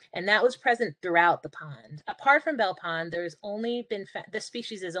fluminea, and that was present throughout the pond. Apart from Bell Pond, this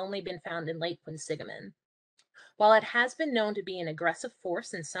species has only been found in Lake Quinsigamon. While it has been known to be an aggressive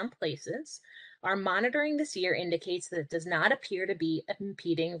force in some places, our monitoring this year indicates that it does not appear to be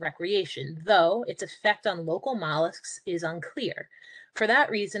impeding recreation, though its effect on local mollusks is unclear. For that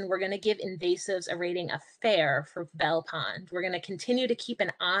reason, we're going to give invasives a rating of fair for Bell Pond. We're going to continue to keep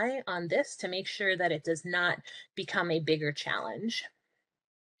an eye on this to make sure that it does not become a bigger challenge.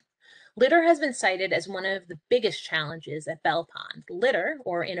 Litter has been cited as one of the biggest challenges at Bell Pond. Litter,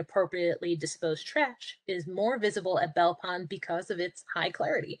 or inappropriately disposed trash, is more visible at Bell Pond because of its high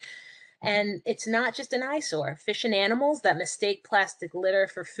clarity. And it's not just an eyesore. Fish and animals that mistake plastic litter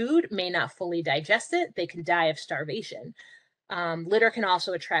for food may not fully digest it. They can die of starvation. Litter can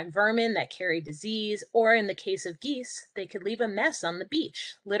also attract vermin that carry disease, or in the case of geese, they could leave a mess on the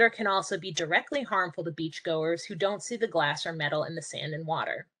beach. Litter can also be directly harmful to beachgoers who don't see the glass or metal in the sand and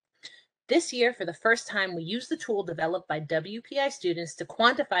water. This year, for the first time, we used the tool developed by WPI students to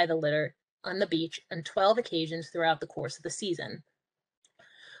quantify the litter on the beach on 12 occasions throughout the course of the season.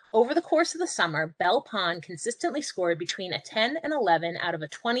 Over the course of the summer, Bell Pond consistently scored between a 10 and 11 out of a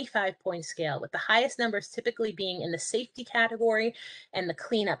 25-point scale, with the highest numbers typically being in the safety category and the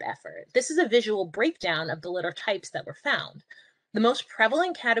cleanup effort. This is a visual breakdown of the litter types that were found. The most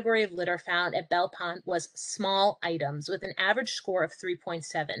prevalent category of litter found at Bell Pond was small items, with an average score of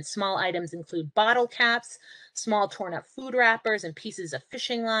 3.7. Small items include bottle caps, small torn up food wrappers, and pieces of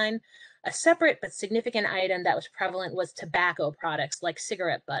fishing line. A separate but significant item that was prevalent was tobacco products like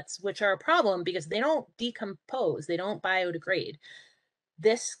cigarette butts, which are a problem because they don't decompose, they don't biodegrade.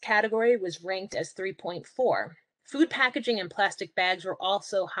 This category was ranked as 3.4. Food packaging and plastic bags were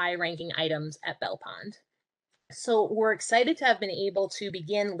also high-ranking items at Bell Pond. So we're excited to have been able to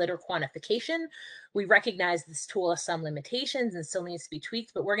begin litter quantification. We recognize this tool has some limitations and still needs to be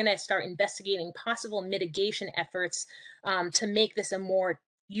tweaked, but we're going to start investigating possible mitigation efforts to make this a more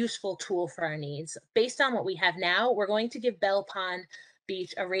useful tool for our needs. Based on what we have now, we're going to give Bell Pond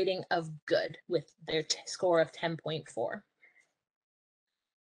Beach a rating of good with their score of 10.4.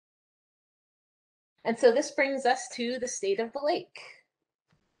 And so this brings us to the state of the lake.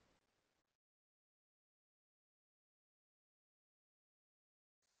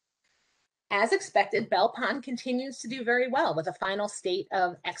 As expected, Bell Pond continues to do very well with a final state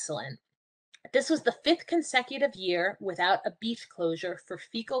of excellent. This was the 5th consecutive year without a beach closure for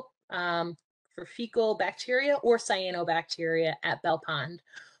fecal bacteria or cyanobacteria at Bell Pond.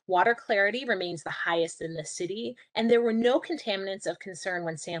 Water clarity remains the highest in the city, and there were no contaminants of concern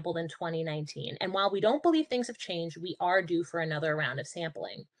when sampled in 2019. And while we don't believe things have changed, we are due for another round of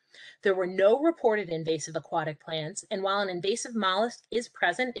sampling. There were no reported invasive aquatic plants, and while an invasive mollusk is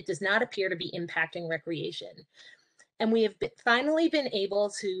present, it does not appear to be impacting recreation. And we have finally been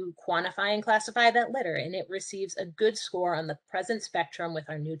able to quantify and classify that litter, and it receives a good score on the present spectrum with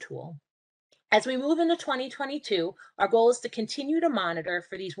our new tool. As we move into 2022, our goal is to continue to monitor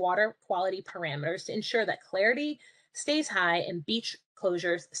for these water quality parameters to ensure that clarity stays high and beach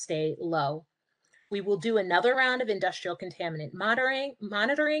closures stay low. We will do another round of industrial contaminant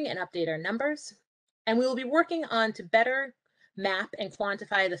monitoring and update our numbers. And we will be working on to better map and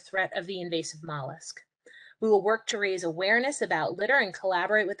quantify the threat of the invasive mollusk. We will work to raise awareness about litter and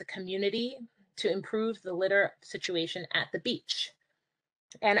collaborate with the community to improve the litter situation at the beach.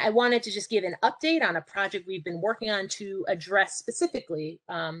 And I wanted to just give an update on a project we've been working on to address specifically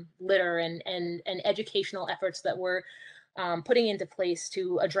litter and educational efforts that we're putting into place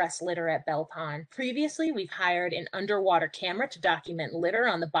to address litter at Bell Pond. Previously, we've hired an underwater camera to document litter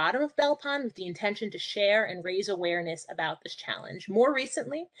on the bottom of Bell Pond with the intention to share and raise awareness about this challenge. More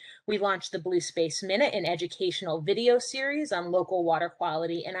recently, we launched the Blue Space Minute, an educational video series on local water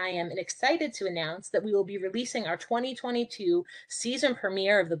quality, and I am excited to announce that we will be releasing our 2022 season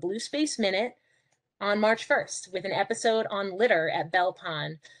premiere of the Blue Space Minute on March 1st with an episode on litter at Bell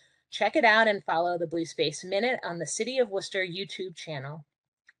Pond. Check it out and follow the Blue Space Minute on the City of Worcester YouTube channel.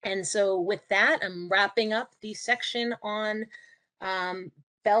 And so with that, I'm wrapping up the section on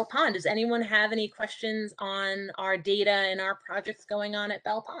Bell Pond. Does anyone have any questions on our data and our projects going on at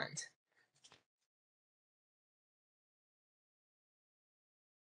Bell Pond?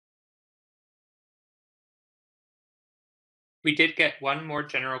 We did get one more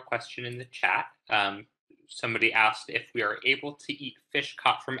general question in the chat. Somebody asked if we are able to eat fish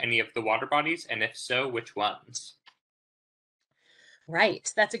caught from any of the water bodies, and if so, which ones?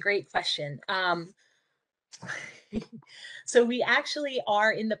 Right, that's a great question. So we actually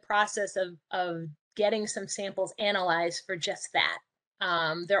are in the process of getting some samples analyzed for just that.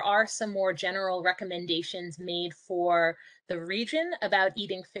 There are some more general recommendations made for the region about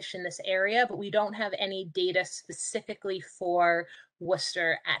eating fish in this area, but we don't have any data specifically for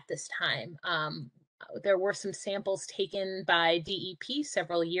Worcester at this time. There were some samples taken by DEP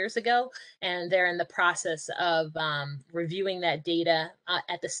several years ago, and they're in the process of reviewing that data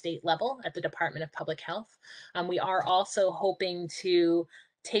at the state level at the Department of Public Health. We are also hoping to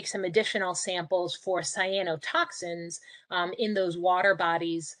take some additional samples for cyanotoxins in those water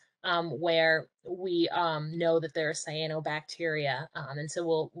bodies where we know that there are cyanobacteria. And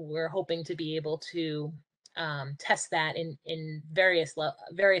so we're hoping to be able to test that in various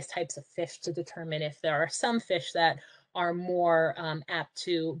types of fish to determine if there are some fish that are more apt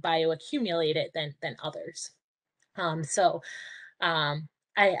to bioaccumulate it than others. So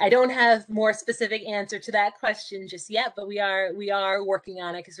I don't have more specific answer to that question just yet, but we are working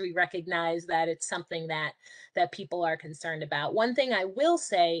on it because we recognize that it's something that people are concerned about. One thing I will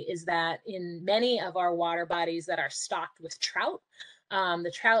say is that in many of our water bodies that are stocked with trout,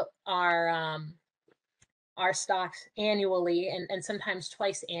 the trout are stocked annually and sometimes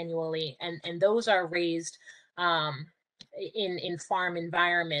twice annually, and those are raised in farm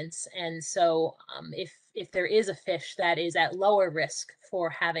environments. And so if there is a fish that is at lower risk for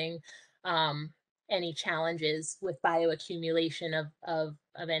having any challenges with bioaccumulation of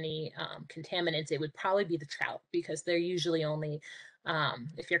any contaminants, it would probably be the trout, because they're usually only,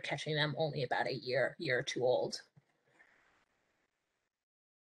 if you're catching them, only about a year or two old.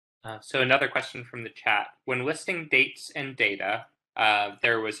 So another question from the chat. When listing dates and data,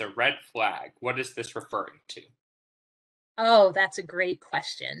 there was a red flag. What is this referring to? Oh, that's a great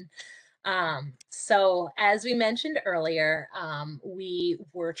question. So as we mentioned earlier, we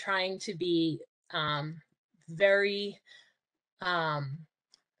were trying to be very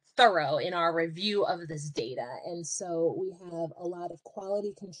thorough in our review of this data. And so we have a lot of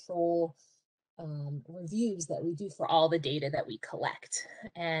quality control reviews that we do for all the data that we collect.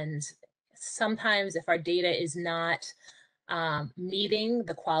 And sometimes if our data is not meeting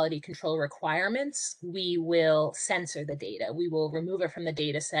the quality control requirements, we will censor the data. We will remove it from the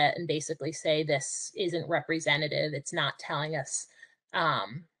data set and basically say this isn't representative. It's not telling us,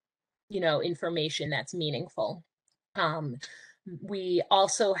 information that's meaningful. We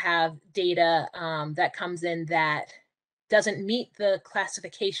also have data that comes in that doesn't meet the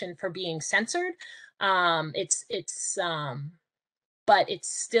classification for being censored. But it's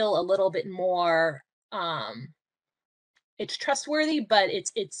still a little bit more. It's trustworthy, but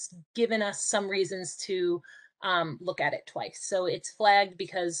it's given us some reasons to look at it twice. So it's flagged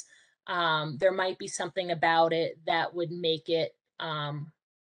because there might be something about it that would make it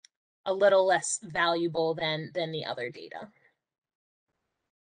a little less valuable than the other data.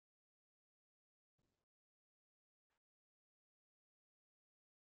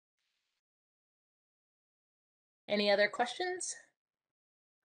 Any other questions?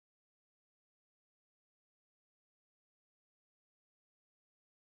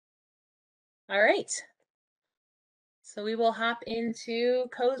 All right. So we will hop into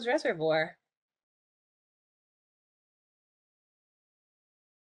Coe's Reservoir.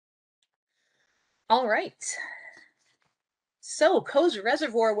 All right. So Coe's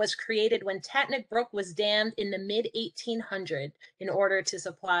Reservoir was created when Tatnick Brook was dammed in the mid-1800s in order to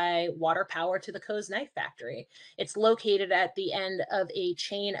supply water power to the Coe's Knife Factory. It's located at the end of a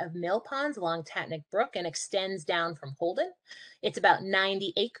chain of mill ponds along Tatnick Brook and extends down from Holden. It's about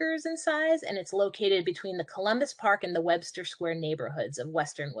 90 acres in size, and it's located between the Columbus Park and the Webster Square neighborhoods of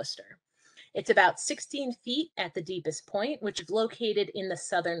Western Worcester. It's about 16 feet at the deepest point, which is located in the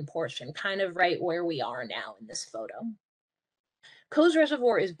southern portion, kind of right where we are now in this photo. Coe's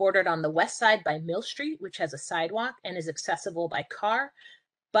Reservoir is bordered on the west side by Mill Street, which has a sidewalk and is accessible by car,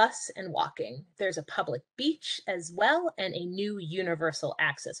 bus, and walking. There's a public beach as well, and a new universal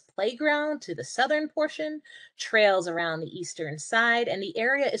access playground to the southern portion, trails around the eastern side, and the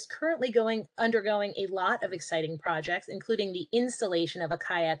area is currently undergoing a lot of exciting projects, including the installation of a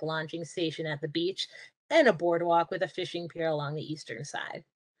kayak launching station at the beach and a boardwalk with a fishing pier along the eastern side.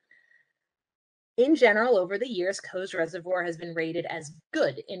 In general, over the years, Coe's Reservoir has been rated as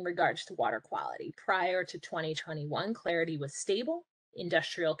good in regards to water quality. Prior to 2021, clarity was stable,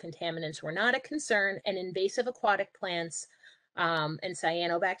 industrial contaminants were not a concern, and invasive aquatic plants and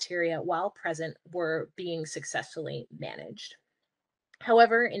cyanobacteria, while present, were being successfully managed.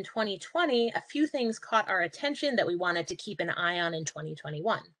 However, in 2020, a few things caught our attention that we wanted to keep an eye on in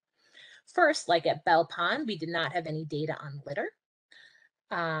 2021. First, like at Bell Pond, we did not have any data on litter.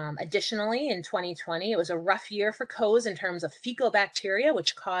 Additionally, in 2020, it was a rough year for COEs in terms of fecal bacteria,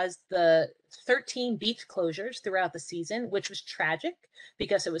 which caused the 13 beach closures throughout the season, which was tragic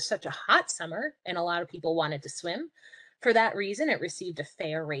because it was such a hot summer and a lot of people wanted to swim. For that reason, it received a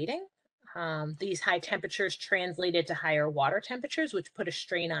fair rating. These high temperatures translated to higher water temperatures, which put a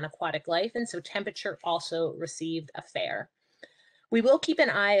strain on aquatic life, and so temperature also received a fair. We will keep an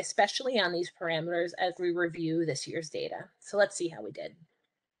eye especially on these parameters as we review this year's data. So let's see how we did.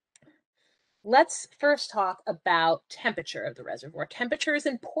 Let's first talk about temperature of the reservoir. Temperature is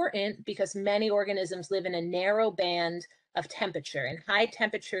important because many organisms live in a narrow band of temperature, and high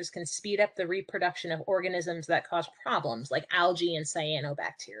temperatures can speed up the reproduction of organisms that cause problems like algae and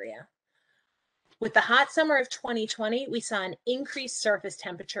cyanobacteria. With the hot summer of 2020, we saw an increased surface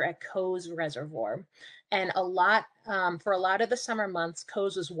temperature at Coe's Reservoir. And for a lot of the summer months,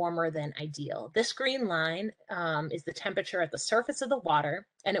 Coe's was warmer than ideal. This green line is the temperature at the surface of the water,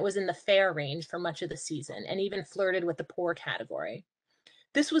 and it was in the fair range for much of the season and even flirted with the poor category.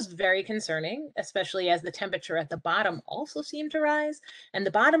 This was very concerning, especially as the temperature at the bottom also seemed to rise, and the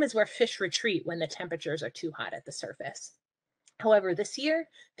bottom is where fish retreat when the temperatures are too hot at the surface. However, this year,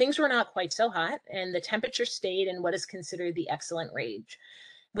 things were not quite so hot, and the temperature stayed in what is considered the excellent range,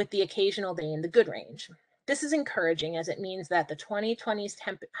 with the occasional day in the good range. This is encouraging as it means that the 2020's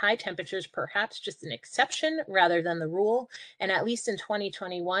high temperatures perhaps just an exception rather than the rule, and at least in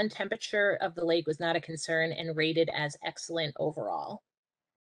 2021, temperature of the lake was not a concern and rated as excellent overall.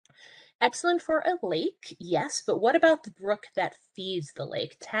 Excellent for a lake, yes, but what about the brook that feeds the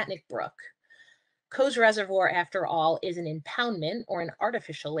lake, Tatnick Brook? Coe's Reservoir, after all, is an impoundment or an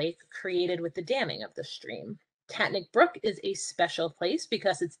artificial lake created with the damming of the stream. Tatnick Brook is a special place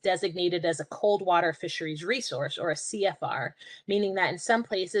because it's designated as a cold water fisheries resource, or a CFR, meaning that in some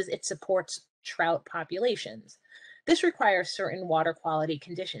places it supports trout populations. This requires certain water quality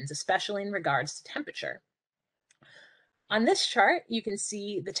conditions, especially in regards to temperature. On this chart, you can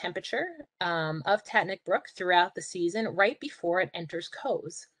see the temperature of Tatnick Brook throughout the season right before it enters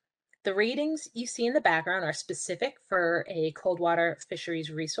Coe's. The ratings you see in the background are specific for a cold water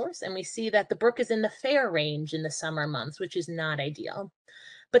fisheries resource, and we see that the brook is in the fair range in the summer months, which is not ideal.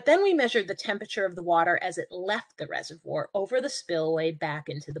 But then we measured the temperature of the water as it left the reservoir over the spillway back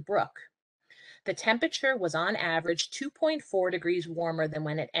into the brook. The temperature was on average 2.4 degrees warmer than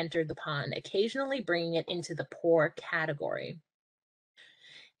when it entered the pond, occasionally bringing it into the poor category.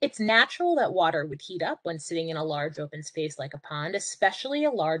 It's natural that water would heat up when sitting in a large open space like a pond, especially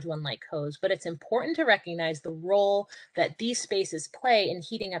a large one like Coe's, but it's important to recognize the role that these spaces play in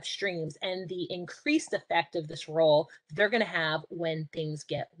heating up streams and the increased effect of this role they're going to have when things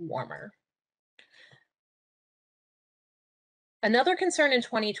get warmer. Another concern in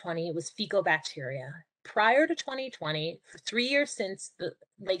 2020 was fecal bacteria. Prior to 2020, for 3 years since the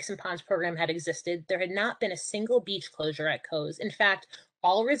Lakes and Ponds program had existed, there had not been a single beach closure at Coe's. In fact,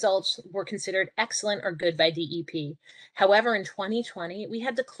 all results were considered excellent or good by DEP. However, in 2020, we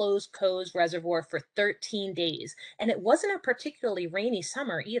had to close Coe's Reservoir for 13 days, and it wasn't a particularly rainy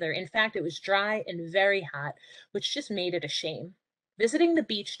summer either. In fact, it was dry and very hot, which just made it a shame. Visiting the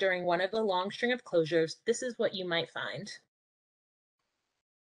beach during one of the long string of closures, this is what you might find.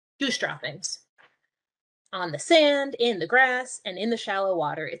 Goose droppings. On the sand, in the grass, and in the shallow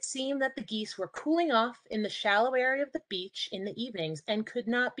water, it seemed that the geese were cooling off in the shallow area of the beach in the evenings and could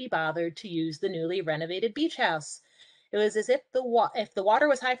not be bothered to use the newly renovated beach house. It was as if if the water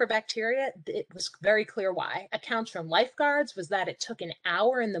was high for bacteria, it was very clear why. Accounts from lifeguards was that it took an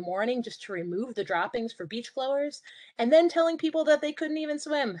hour in the morning just to remove the droppings for beachgoers, and then telling people that they couldn't even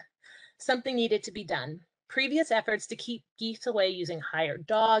swim. Something needed to be done. Previous efforts to keep geese away using hired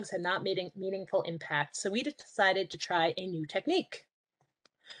dogs had not made a meaningful impact, so we decided to try a new technique.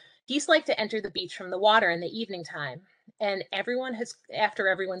 Geese like to enter the beach from the water in the evening time, and after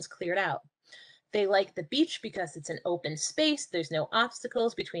everyone's cleared out. They like the beach because it's an open space, there's no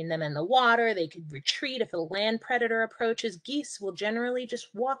obstacles between them and the water, they could retreat if a land predator approaches. Geese will generally just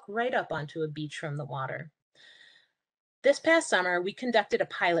walk right up onto a beach from the water. This past summer, we conducted a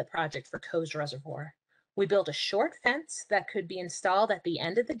pilot project for Coe's Reservoir. We built a short fence that could be installed at the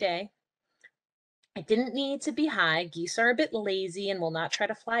end of the day. It didn't need to be high. Geese are a bit lazy and will not try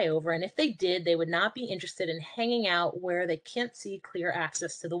to fly over, and if they did, they would not be interested in hanging out where they can't see clear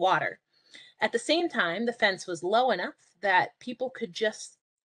access to the water. At the same time, the fence was low enough that people could just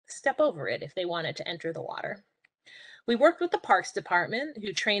step over it if they wanted to enter the water. We worked with the Parks Department,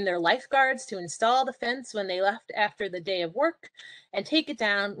 who trained their lifeguards to install the fence when they left after the day of work and take it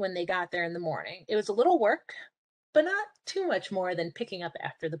down when they got there in the morning. It was a little work, but not too much more than picking up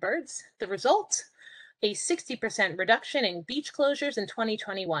after the birds. The result? A 60% reduction in beach closures in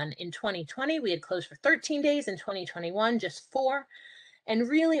 2021. In 2020, we had closed for 13 days. In 2021, just 4. And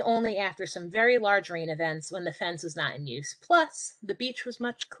really only after some very large rain events when the fence was not in use. Plus, the beach was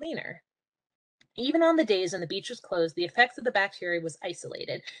much cleaner. Even on the days when the beach was closed, the effects of the bacteria was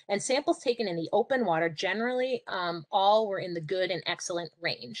isolated, and samples taken in the open water generally all were in the good and excellent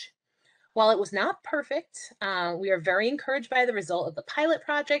range. While it was not perfect, we are very encouraged by the result of the pilot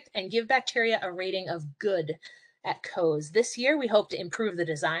project and give bacteria a rating of good at COES. This year, we hope to improve the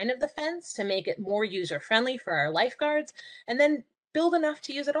design of the fence to make it more user-friendly for our lifeguards, and then build enough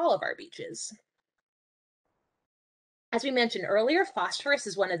to use at all of our beaches. As we mentioned earlier, phosphorus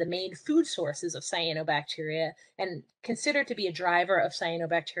is one of the main food sources of cyanobacteria and considered to be a driver of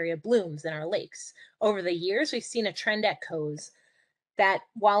cyanobacteria blooms in our lakes. Over the years, we've seen a trend at COES that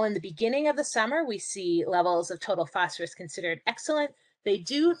while in the beginning of the summer we see levels of total phosphorus considered excellent, they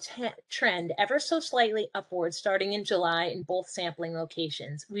do trend ever so slightly upward starting in July in both sampling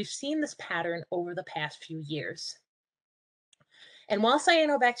locations. We've seen this pattern over the past few years. And while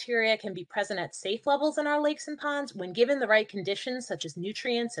cyanobacteria can be present at safe levels in our lakes and ponds, when given the right conditions, such as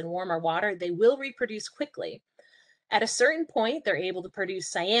nutrients and warmer water, they will reproduce quickly. At a certain point, they're able to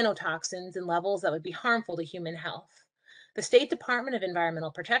produce cyanotoxins in levels that would be harmful to human health. The State Department of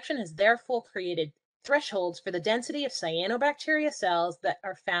Environmental Protection has therefore created thresholds for the density of cyanobacteria cells that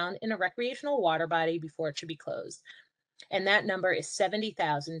are found in a recreational water body before it should be closed. And that number is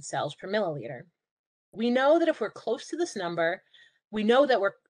 70,000 cells per milliliter. We know that if we're close to this number, we know that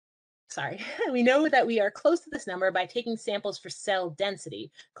we are close to this number by taking samples for cell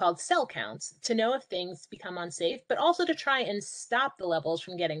density, called cell counts, to know if things become unsafe, but also to try and stop the levels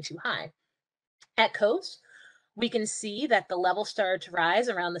from getting too high. At COES, we can see that the level started to rise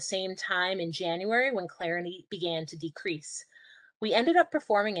around the same time in January when clarity began to decrease. We ended up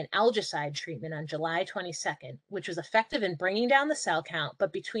performing an algicide treatment on July 22nd, which was effective in bringing down the cell count,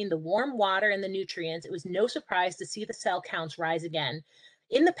 but between the warm water and the nutrients, it was no surprise to see the cell counts rise again.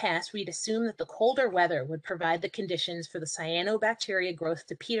 In the past, we'd assumed that the colder weather would provide the conditions for the cyanobacteria growth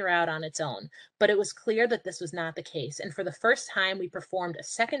to peter out on its own, but it was clear that this was not the case. And for the first time, we performed a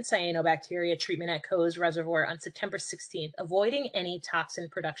second cyanobacteria treatment at COES Reservoir on September 16th, avoiding any toxin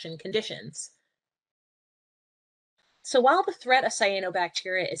production conditions. So while the threat of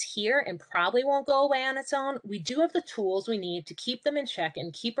cyanobacteria is here and probably won't go away on its own, we do have the tools we need to keep them in check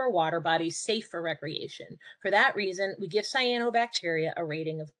and keep our water bodies safe for recreation. For that reason, we give cyanobacteria a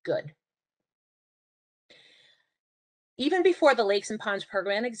rating of good. Even before the Lakes and Ponds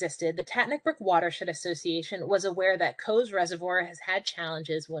program existed, the Tatnick Brook Watershed Association was aware that COES Reservoir has had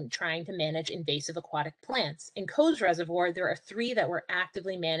challenges when trying to manage invasive aquatic plants. In COES Reservoir, there are 3 that we're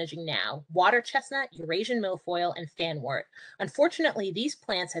actively managing now: water chestnut, Eurasian milfoil, and fanwort. Unfortunately, these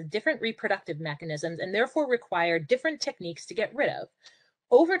plants have different reproductive mechanisms and therefore require different techniques to get rid of.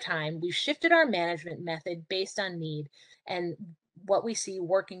 Over time, we've shifted our management method based on need and what we see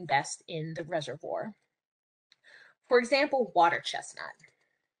working best in the reservoir. For example, water chestnut.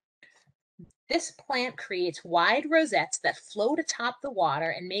 This plant creates wide rosettes that float atop the water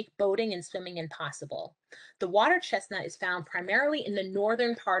and make boating and swimming impossible. The water chestnut is found primarily in the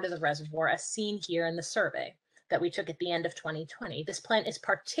northern part of the reservoir, as seen here in the survey that we took at the end of 2020. This plant is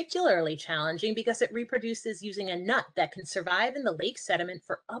particularly challenging because it reproduces using a nut that can survive in the lake sediment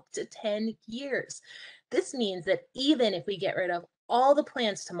for up to 10 years. This means that even if we get rid of all the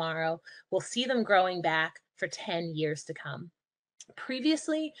plants tomorrow, we'll see them growing back for 10 years to come.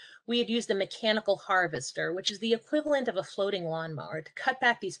 Previously, we had used a mechanical harvester, which is the equivalent of a floating lawnmower, to cut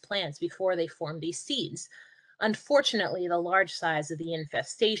back these plants before they form these seeds. Unfortunately, the large size of the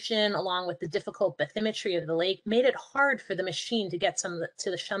infestation, along with the difficult bathymetry of the lake, made it hard for the machine to get some of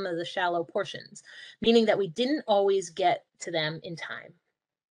the shallow portions, meaning that we didn't always get to them in time.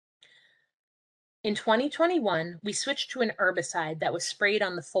 In 2021, we switched to an herbicide that was sprayed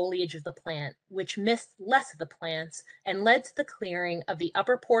on the foliage of the plant, which missed less of the plants and led to the clearing of the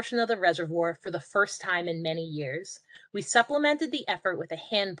upper portion of the reservoir for the first time in many years. We supplemented the effort with a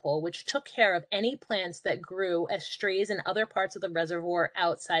hand pull, which took care of any plants that grew as strays in other parts of the reservoir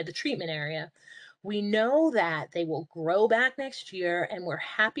outside the treatment area. We know that they will grow back next year, and we are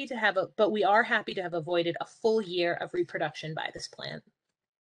happy to have avoided a full year of reproduction by this plant.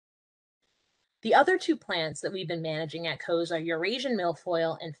 The other 2 plants that we've been managing at COES are Eurasian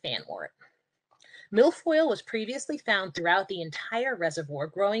milfoil and fanwort. Milfoil was previously found throughout the entire reservoir,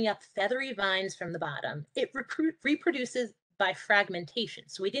 growing up feathery vines from the bottom. It reproduces by fragmentation,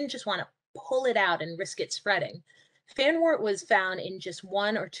 so we didn't just want to pull it out and risk it spreading. Fanwort was found in just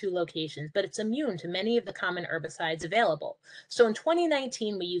 1 or 2 locations, but it's immune to many of the common herbicides available. So in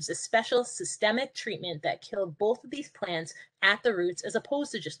 2019, we used a special systemic treatment that killed both of these plants at the roots as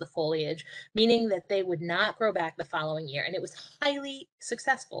opposed to just the foliage, meaning that they would not grow back the following year. And it was highly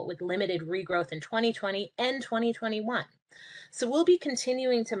successful with limited regrowth in 2020 and 2021. So we'll be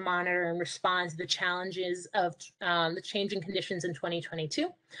continuing to monitor and respond to the challenges of the changing conditions in 2022.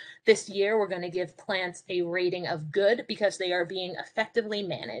 This year, we're going to give plants a rating of good because they are being effectively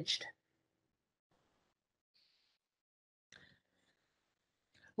managed.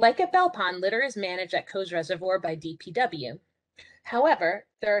 Like at Bell Pond, litter is managed at Coes Reservoir by DPW. However,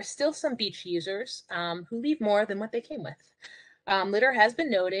 there are still some beach users who leave more than what they came with. Litter has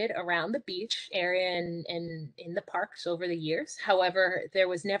been noted around the beach area and in the parks over the years. However, there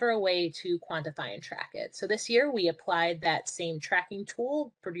was never a way to quantify and track it. So this year we applied that same tracking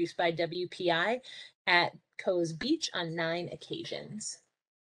tool produced by WPI at Coes Beach on 9 occasions.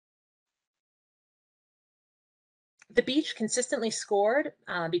 The beach consistently scored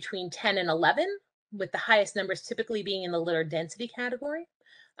between 10 and 11, with the highest numbers typically being in the litter density category.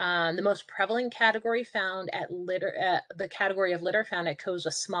 The most prevalent category found at litter, the category of litter found at Coes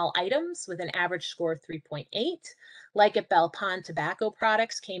was small items with an average score of 3.8. Like at Bell Pond, tobacco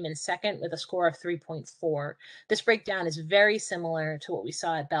products came in second with a score of 3.4. This breakdown is very similar to what we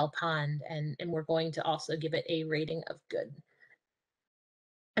saw at Bell Pond, and we're going to also give it a rating of good.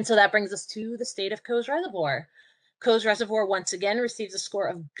 And so that brings us to the state of Coes Reservoir. Coes Reservoir once again receives a score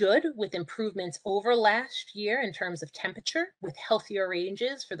of good with improvements over last year in terms of temperature, with healthier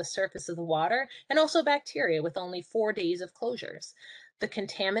ranges for the surface of the water, and also bacteria with only 4 days of closures. The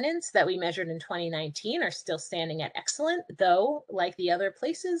contaminants that we measured in 2019 are still standing at excellent, though, like the other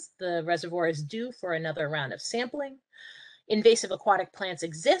places, the reservoir is due for another round of sampling. Invasive aquatic plants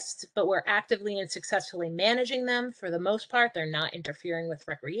exist, but we're actively and successfully managing them. For the most part, they're not interfering with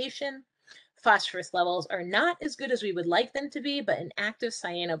recreation. Phosphorus levels are not as good as we would like them to be, but an active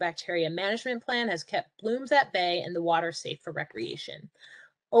cyanobacteria management plan has kept blooms at bay and the water safe for recreation.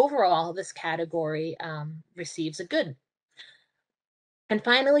 Overall, this category receives a good. And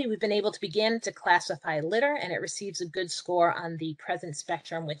finally, we've been able to begin to classify litter, and it receives a good score on the present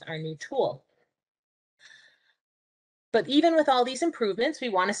spectrum with our new tool. But even with all these improvements, we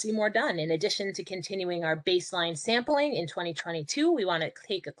want to see more done. In addition to continuing our baseline sampling in 2022, we want to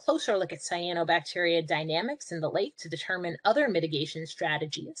take a closer look at cyanobacteria dynamics in the lake to determine other mitigation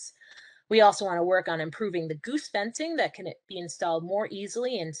strategies. We also want to work on improving the goose fencing that can be installed more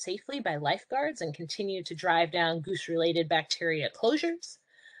easily and safely by lifeguards and continue to drive down goose-related bacteria closures.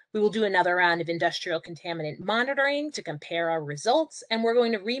 We will do another round of industrial contaminant monitoring to compare our results, and we're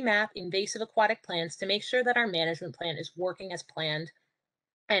going to remap invasive aquatic plants to make sure that our management plan is working as planned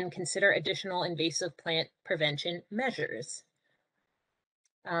and consider additional invasive plant prevention measures.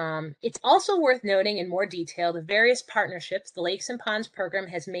 It's also worth noting in more detail the various partnerships the Lakes and Ponds program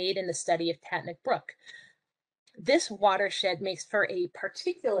has made in the study of Tatnick Brook. This watershed makes for a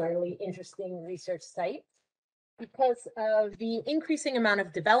particularly interesting research site because of the increasing amount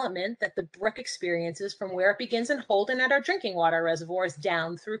of development that the brook experiences from where it begins in Holden at our drinking water reservoirs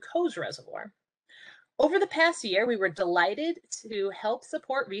down through Coes Reservoir. Over the past year, we were delighted to help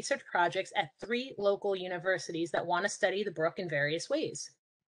support research projects at 3 local universities that want to study the brook in various ways.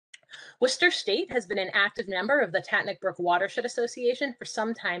 Worcester State has been an active member of the Tatnick Brook Watershed Association for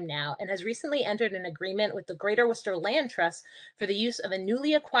some time now and has recently entered an agreement with the Greater Worcester Land Trust for the use of a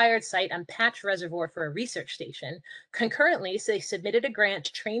newly acquired site on Patch Reservoir for a research station. Concurrently, they submitted a grant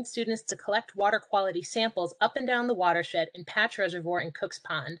to train students to collect water quality samples up and down the watershed in Patch Reservoir and Cook's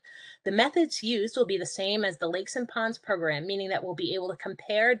Pond. The methods used will be the same as the Lakes and Ponds program, meaning that we'll be able to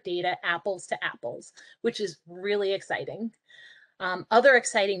compare data apples to apples, which is really exciting. Other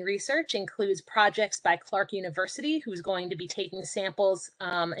exciting research includes projects by Clark University, who's going to be taking samples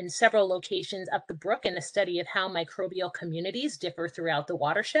in several locations up the brook in a study of how microbial communities differ throughout the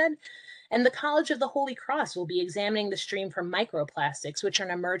watershed. And the College of the Holy Cross will be examining the stream for microplastics, which are an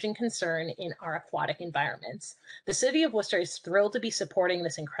emerging concern in our aquatic environments. The City of Worcester is thrilled to be supporting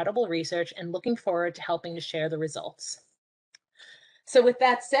this incredible research and looking forward to helping to share the results. So with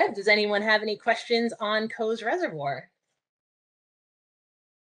that said, does anyone have any questions on Coes Reservoir?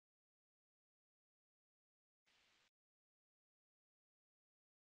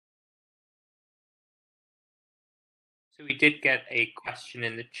 So we did get a question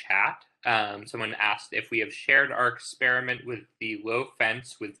in the chat. Someone asked if we have shared our experiment with the low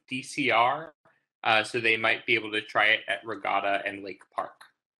fence with DCR so they might be able to try it at Regatta and Lake Park?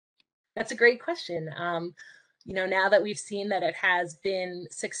 That's a great question. Now that we've seen that it has been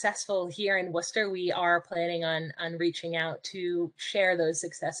successful here in Worcester, we are planning on reaching out to share those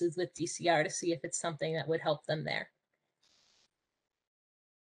successes with DCR to see if it's something that would help them there.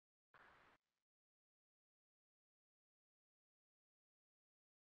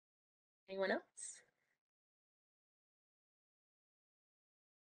 Anyone else?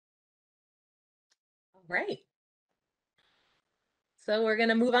 All right. So we're going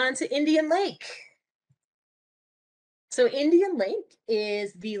to move on to Indian Lake. So Indian Lake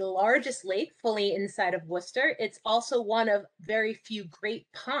is the largest lake fully inside of Worcester. It's also one of very few great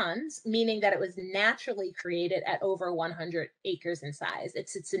ponds, meaning that it was naturally created at over 100 acres in size. It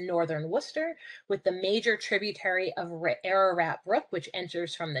sits in northern Worcester with the major tributary of Ararat Brook, which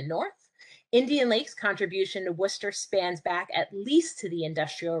enters from the north. Indian Lake's contribution to Worcester spans back at least to the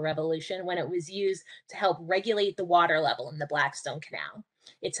Industrial Revolution, when it was used to help regulate the water level in the Blackstone Canal.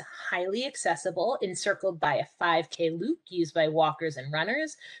 It's highly accessible, encircled by a 5K loop used by walkers and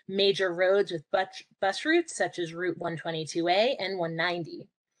runners, major roads with bus routes such as Route 122A and 190.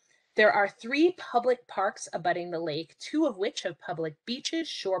 There are 3 public parks abutting the lake, 2 of which have public beaches: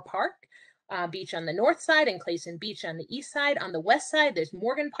 Shore Park Beach on the north side and Clayson Beach on the east side. On the west side, there's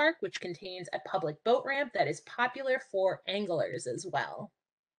Morgan Park, which contains a public boat ramp that is popular for anglers as well.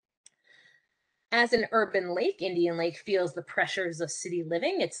 As an urban lake, Indian Lake feels the pressures of city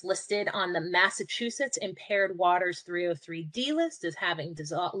living. It's listed on the Massachusetts Impaired Waters 303D list as having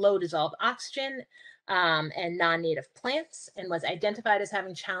low dissolved oxygen and non-native plants, and was identified as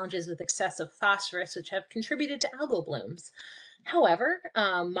having challenges with excessive phosphorus, which have contributed to algal blooms. However,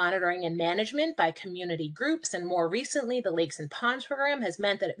 monitoring and management by community groups, and more recently the Lakes and Ponds program, has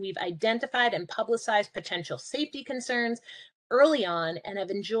meant that we've identified and publicized potential safety concerns early on and have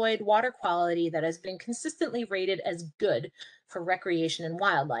enjoyed water quality that has been consistently rated as good for recreation and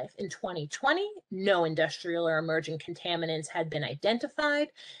wildlife. In 2020, no industrial or emerging contaminants had been identified,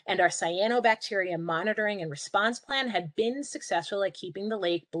 and our cyanobacteria monitoring and response plan had been successful at keeping the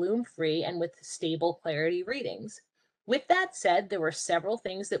lake bloom-free and with stable clarity readings. With that said, there were several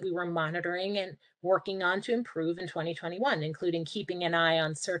things that we were monitoring and working on to improve in 2021, including keeping an eye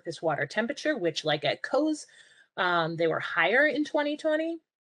on surface water temperature, which, like at Coes, they were higher in 2020.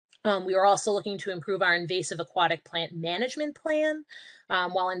 We were also looking to improve our invasive aquatic plant management plan.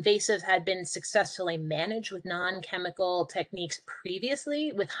 While invasives had been successfully managed with non-chemical techniques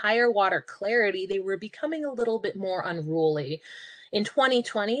previously, with higher water clarity, they were becoming a little bit more unruly. In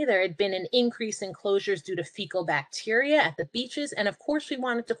 2020, there had been an increase in closures due to fecal bacteria at the beaches, and of course, we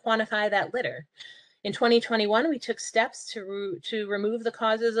wanted to quantify that litter. In 2021, we took steps to remove the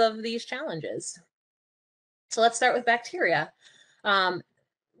causes of these challenges. So let's start with bacteria.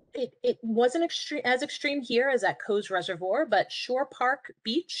 It wasn't as extreme here as at Coes Reservoir, but Shore Park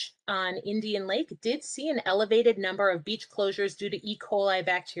Beach on Indian Lake did see an elevated number of beach closures due to E. coli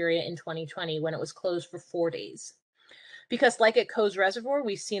bacteria in 2020, when it was closed for 4 days. Because, like at Coes Reservoir,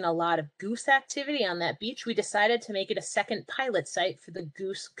 we've seen a lot of goose activity on that beach, we decided to make it a second pilot site for the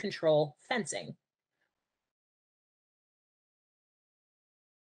goose control fencing.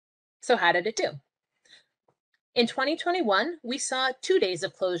 So how did it do? In 2021, we saw 2 days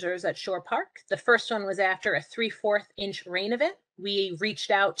of closures at Shore Park. The first one was after a 3/4 inch rain event. We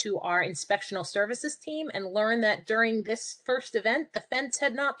reached out to our inspectional services team and learned that during this first event, the fence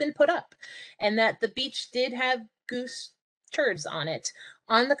had not been put up and that the beach did have goose turds on it.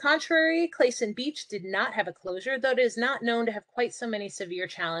 On the contrary, Clayson Beach did not have a closure, though it is not known to have quite so many severe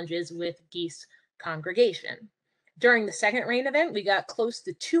challenges with geese congregation. During the second rain event, we got close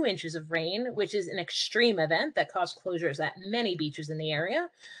to 2 inches of rain, which is an extreme event that caused closures at many beaches in the area,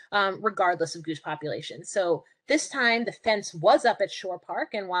 regardless of goose population. So this time the fence was up at Shore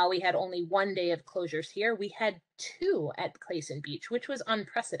Park, and while we had only 1 day of closures here, we had 2 at Clayson Beach, which was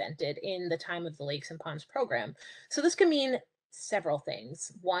unprecedented in the time of the Lakes and Ponds program. So this could mean several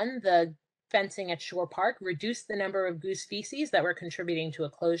things. One, the fencing at Shore Park reduced the number of goose feces that were contributing to a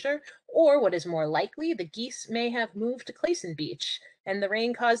closure, or what is more likely, the geese may have moved to Clayson Beach, and the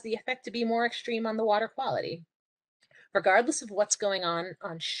rain caused the effect to be more extreme on the water quality. Regardless of what's going on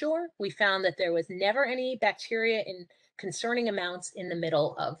shore, we found that there was never any bacteria in concerning amounts in the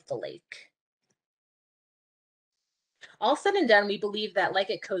middle of the lake. All said and done, we believe that, like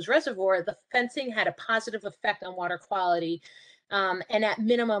at Coes Reservoir, the fencing had a positive effect on water quality, and at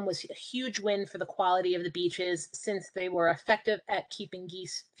minimum was a huge win for the quality of the beaches, since they were effective at keeping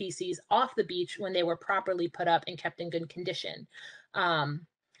geese feces off the beach when they were properly put up and kept in good condition.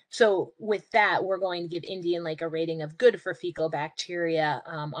 So with that, we're going to give Indian Lake a rating of good for fecal bacteria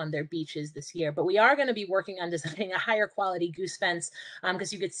on their beaches this year. But we are going to be working on designing a higher quality goose fence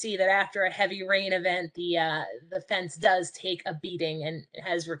because you could see that after a heavy rain event, the fence does take a beating and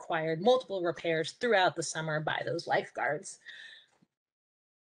has required multiple repairs throughout the summer by those lifeguards.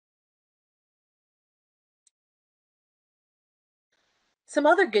 Some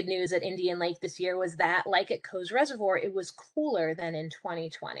other good news at Indian Lake this year was that, like at Coes Reservoir, it was cooler than in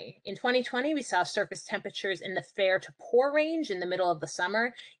 2020. In 2020, we saw surface temperatures in the fair to poor range in the middle of the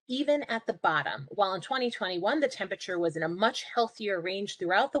summer, even at the bottom, while in 2021, the temperature was in a much healthier range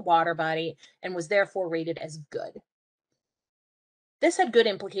throughout the water body and was therefore rated as good. This had good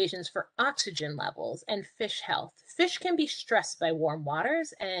implications for oxygen levels and fish health. Fish can be stressed by warm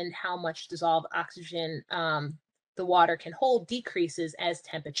waters, and how much dissolved oxygen the water can hold decreases as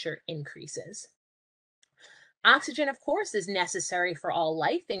temperature increases. Oxygen, of course, is necessary for all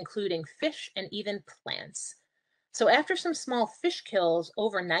life, including fish and even plants. So after some small fish kills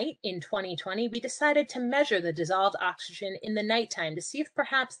overnight in 2020, we decided to measure the dissolved oxygen in the nighttime to see if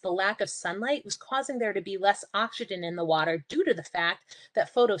perhaps the lack of sunlight was causing there to be less oxygen in the water due to the fact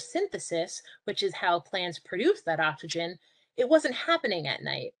that photosynthesis, which is how plants produce that oxygen, it wasn't happening at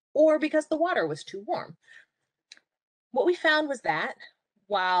night, or because the water was too warm. What we found was that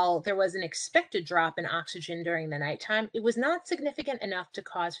while there was an expected drop in oxygen during the nighttime, it was not significant enough to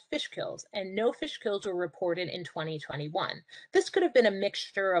cause fish kills, and no fish kills were reported in 2021. This could have been a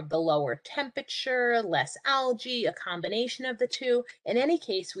mixture of the lower temperature, less algae, a combination of the two. In any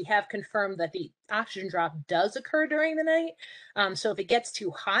case, we have confirmed that the oxygen drop does occur during the night. So if it gets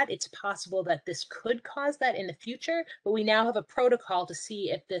too hot, it's possible that this could cause that in the future, but we now have a protocol to see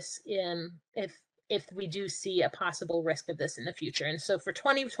if this, if we do see a possible risk of this in the future. And so for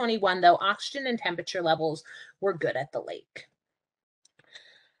 2021, though, oxygen and temperature levels were good at the lake.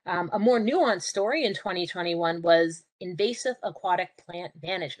 A more nuanced story in 2021 was invasive aquatic plant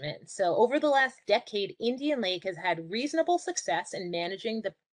management. So over the last decade, Indian Lake has had reasonable success in managing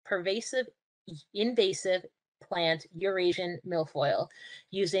the pervasive invasive plant Eurasian milfoil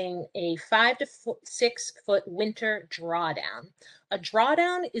using a 5 to 6 foot winter drawdown. A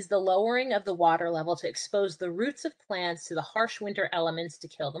drawdown is the lowering of the water level to expose the roots of plants to the harsh winter elements to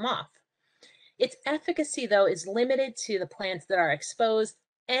kill them off. Its efficacy, though, is limited to the plants that are exposed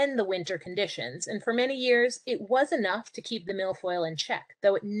and the winter conditions. And for many years, it was enough to keep the milfoil in check,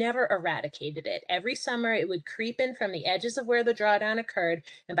 though it never eradicated it. Every summer, it would creep in from the edges of where the drawdown occurred,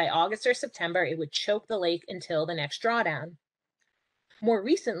 and by August or September, it would choke the lake until the next drawdown. More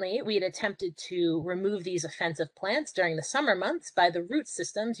recently, we had attempted to remove these offensive plants during the summer months by the root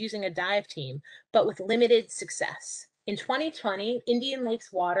systems using a dive team, but with limited success. In 2020, Indian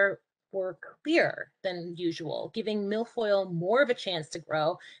Lake's water were clearer than usual, giving milfoil more of a chance to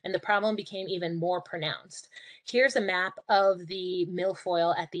grow, and the problem became even more pronounced. Here's a map of the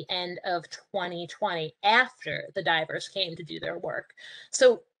milfoil at the end of 2020, after the divers came to do their work.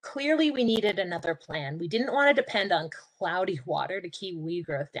 So clearly we needed another plan. We didn't want to depend on cloudy water to keep weed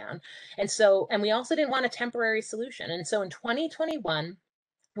growth down. And we also didn't want a temporary solution. And so in 2021,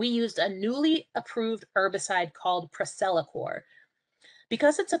 we used a newly approved herbicide called Procelicor.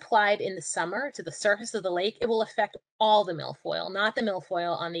 Because it's applied in the summer to the surface of the lake, it will affect all the milfoil, not the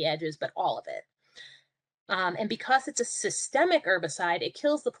milfoil on the edges, but all of it. And because it's a systemic herbicide, it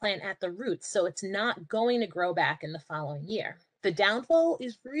kills the plant at the roots, so it's not going to grow back in the following year. The downfall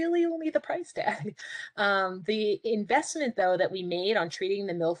is really only the price tag. The investment, though, that we made on treating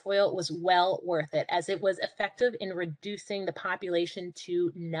the milfoil was well worth it, as it was effective in reducing the population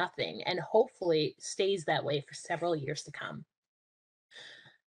to nothing, and hopefully stays that way for several years to come.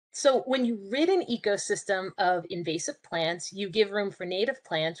 So when you rid an ecosystem of invasive plants, you give room for native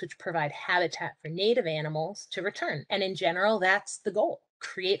plants, which provide habitat for native animals to return. And in general, that's the goal.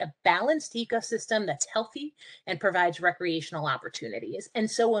 Create a balanced ecosystem that's healthy and provides recreational opportunities. And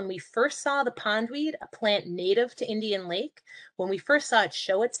so when we first saw the pondweed, a plant native to Indian Lake, when we first saw it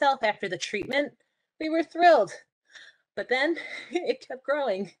show itself after the treatment, we were thrilled. But then it kept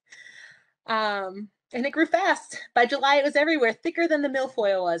growing. And it grew fast. By July, it was everywhere, thicker than the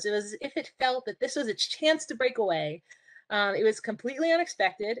milfoil was. It was as if it felt that this was its chance to break away. It was completely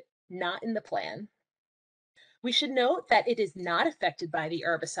unexpected, not in the plan. We should note that it is not affected by the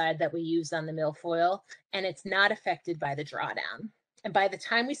herbicide that we used on the milfoil, and it's not affected by the drawdown. And by the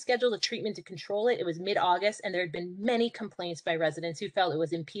time we scheduled a treatment to control it, it was mid-August, and there had been many complaints by residents who felt it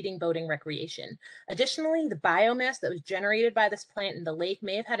was impeding boating recreation. Additionally, the biomass that was generated by this plant in the lake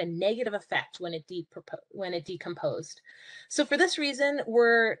may have had a negative effect when it decomposed. So for this reason,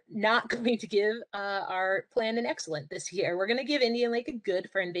 we're not going to give our plan an excellent this year. We're going to give Indian Lake a good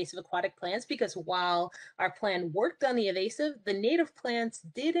for invasive aquatic plants, because while our plan worked on the invasive, the native plants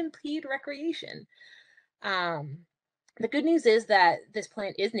did impede recreation. The good news is that this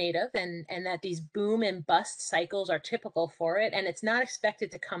plant is native, and that these boom and bust cycles are typical for it, and it's not expected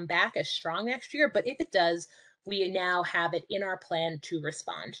to come back as strong next year, but if it does, we now have it in our plan to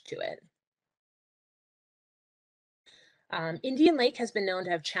respond to it. Indian Lake has been known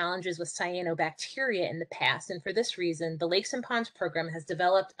to have challenges with cyanobacteria in the past, and for this reason, the Lakes and Ponds program has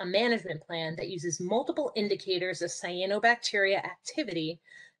developed a management plan that uses multiple indicators of cyanobacteria activity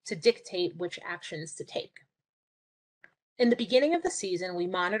to dictate which actions to take. In the beginning of the season, we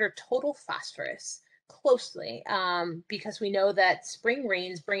monitor total phosphorus closely because we know that spring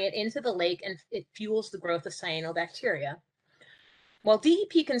rains bring it into the lake and it fuels the growth of cyanobacteria. While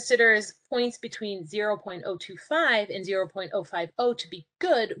DEP considers points between 0.025 and 0.050 to be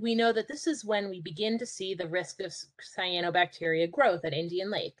good, we know that this is when we begin to see the risk of cyanobacteria growth at Indian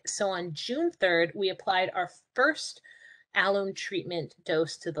Lake. So on June 3rd, we applied our first alum treatment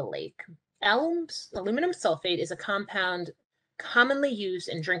dose to the lake. Aluminum sulfate is a compound commonly used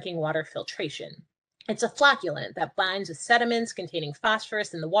in drinking water filtration. It's a flocculant that binds with sediments containing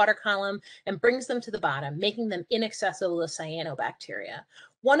phosphorus in the water column and brings them to the bottom, making them inaccessible to cyanobacteria.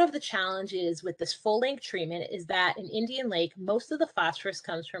 One of the challenges with this full-length treatment is that in Indian Lake, most of the phosphorus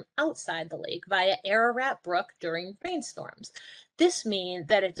comes from outside the lake via Ararat Brook during rainstorms. This means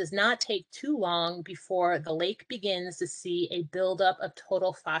that it does not take too long before the lake begins to see a buildup of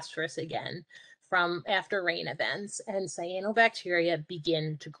total phosphorus again from after rain events, and cyanobacteria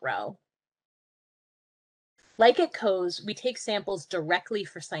begin to grow. Like at Coes, we take samples directly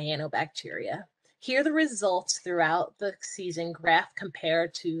for cyanobacteria. Here, the results throughout the season graph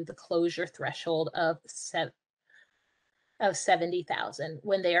compared to the closure threshold of 70,000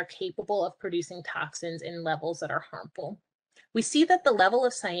 when they are capable of producing toxins in levels that are harmful. We see that the level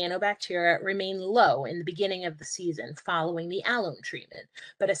of cyanobacteria remain low in the beginning of the season following the alum treatment,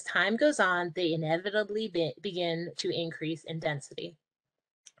 but as time goes on, they inevitably begin to increase in density.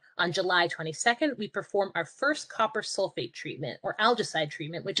 On July 22nd, we perform our first copper sulfate treatment or algicide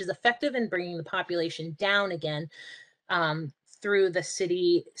treatment, which is effective in bringing the population down again through the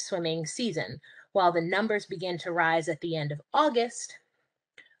city swimming season. While the numbers begin to rise at the end of August,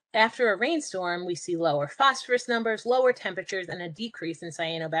 after a rainstorm, we see lower phosphorus numbers, lower temperatures, and a decrease in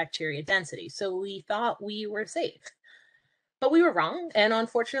cyanobacteria density. So we thought we were safe, but we were wrong. And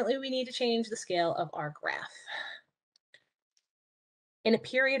unfortunately, we need to change the scale of our graph. In a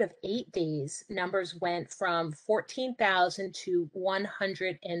period of 8 days, numbers went from 14,000 to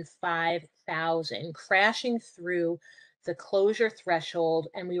 105,000, crashing through the closure threshold,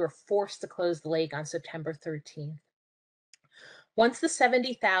 and we were forced to close the lake on September 13th. Once the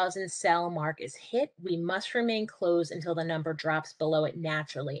 70,000 cell mark is hit, we must remain closed until the number drops below it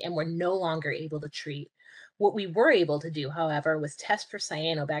naturally, and we're no longer able to treat. What we were able to do, however, was test for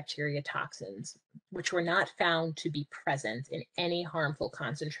cyanobacteria toxins, which were not found to be present in any harmful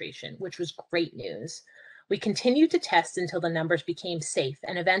concentration, which was great news. We continued to test until the numbers became safe,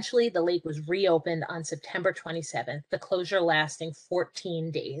 and eventually the lake was reopened on September 27th, the closure lasting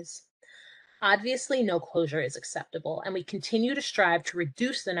 14 days. Obviously, no closure is acceptable, and we continue to strive to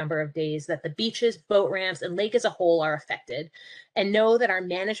reduce the number of days that the beaches, boat ramps, and lake as a whole are affected, and know that our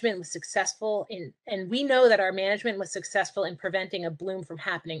management was successful in preventing a bloom from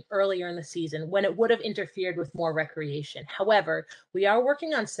happening earlier in the season when it would have interfered with more recreation. However, we are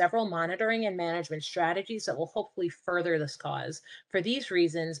working on several monitoring and management strategies that will hopefully further this cause. For these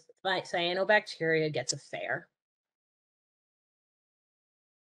reasons, cyanobacteria gets a fair.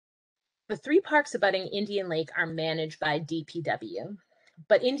 The 3 parks abutting Indian Lake are managed by DPW,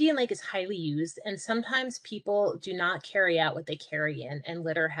 but Indian Lake is highly used, and sometimes people do not carry out what they carry in, and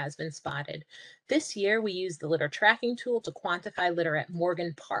litter has been spotted. This year, we used the litter tracking tool to quantify litter at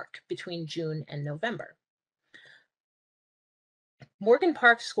Morgan Park between June and November. Morgan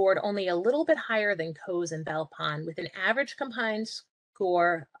Park scored only a little bit higher than Coes and Bell Pond, with an average combined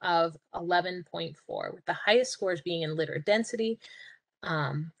score of 11.4, with the highest scores being in litter density.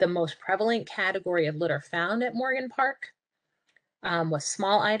 The most prevalent category of litter found at Morgan Park was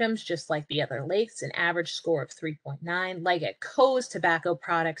small items, just like the other lakes, an average score of 3.9. Like at Coes, tobacco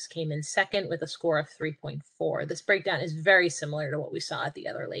products came in second with a score of 3.4. This breakdown is very similar to what we saw at the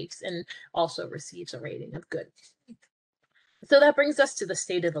other lakes and also receives a rating of good. So that brings us to the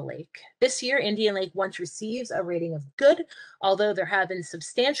state of the lake. This year, Indian Lake once receives a rating of good, although there have been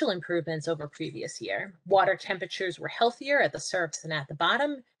substantial improvements over previous year. Water temperatures were healthier at the surface and at the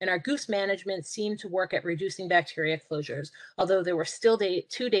bottom, and our goose management seemed to work at reducing bacteria closures, although there were still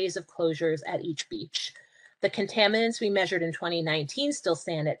 2 days of closures at each beach. The contaminants we measured in 2019 still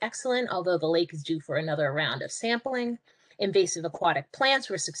stand at excellent, although the lake is due for another round of sampling. Invasive aquatic plants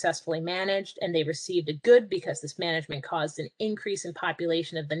were successfully managed, and they received a good because this management caused an increase in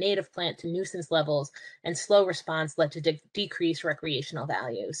population of the native plant to nuisance levels, and slow response led to decreased recreational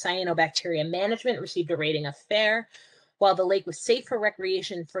value. Cyanobacteria management received a rating of fair. While the lake was safe for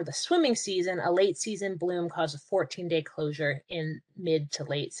recreation for the swimming season, a late season bloom caused a 14-day closure in mid to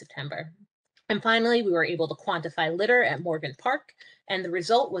late September. And finally, we were able to quantify litter at Morgan Park, and the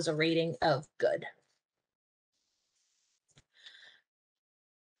result was a rating of good.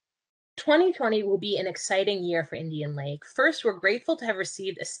 2020 will be an exciting year for Indian Lake. First, we're grateful to have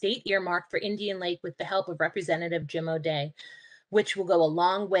received a state earmark for Indian Lake with the help of Representative Jim O'Day, which will go a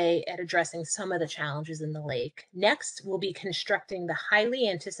long way at addressing some of the challenges in the lake. Next, we'll be constructing the highly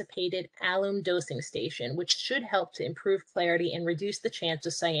anticipated alum dosing station, which should help to improve clarity and reduce the chance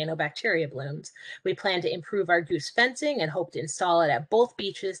of cyanobacteria blooms. We plan to improve our goose fencing and hope to install it at both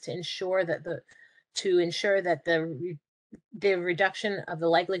beaches to ensure that the reduction of the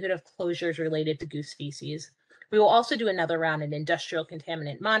likelihood of closures related to goose species. We will also do another round in industrial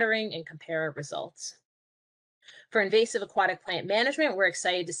contaminant monitoring and compare our results. For invasive aquatic plant management, we're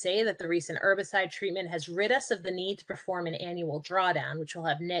excited to say that the recent herbicide treatment has rid us of the need to perform an annual drawdown,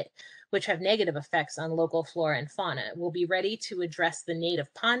 which have negative effects on local flora and fauna. We'll be ready to address the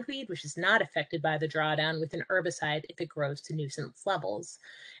native pondweed, which is not affected by the drawdown, with an herbicide if it grows to nuisance levels.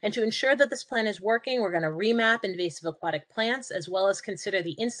 And to ensure that this plan is working, we're going to remap invasive aquatic plants, as well as consider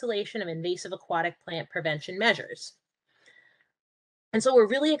the installation of invasive aquatic plant prevention measures. And so we're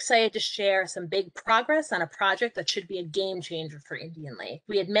really excited to share some big progress on a project that should be a game changer for Indian Lake.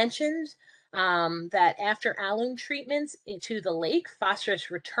 We had mentioned that after alum treatments into the lake, phosphorus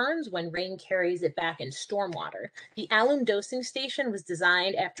returns when rain carries it back in stormwater. The alum dosing station was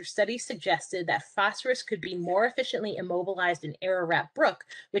designed after studies suggested that phosphorus could be more efficiently immobilized in Ararat Brook,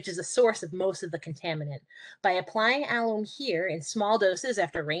 which is a source of most of the contaminant. By applying alum here in small doses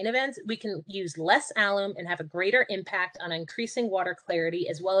after rain events, we can use less alum and have a greater impact on increasing water clarity,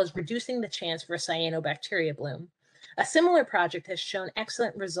 as well as reducing the chance for a cyanobacteria bloom. A similar project has shown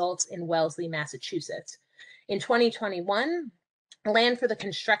excellent results in Wellesley, Massachusetts. In 2021, land for the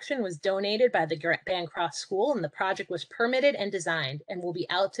construction was donated by the Bancroft School, and the project was permitted and designed and will be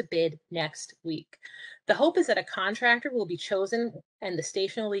out to bid next week. The hope is that a contractor will be chosen and the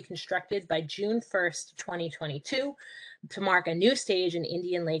station will be constructed by June 1st, 2022, to mark a new stage in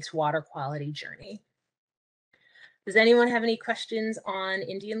Indian Lake's water quality journey. Does anyone have any questions on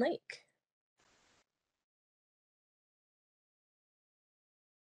Indian Lake?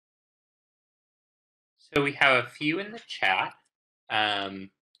 So we have a few in the chat.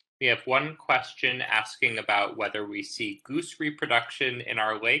 We have one question asking about whether we see goose reproduction in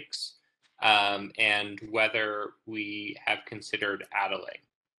our lakes, and whether we have considered addling.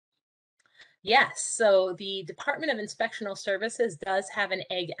 Yes, so the Department of Inspectional Services does have an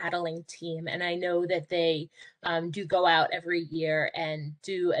egg addling team, and I know that they do go out every year and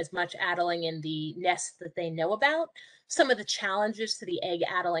do as much addling in the nests that they know about. Some of the challenges to the egg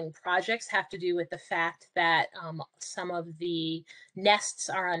addling projects have to do with the fact that some of the nests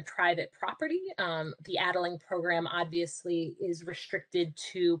are on private property. The addling program obviously is restricted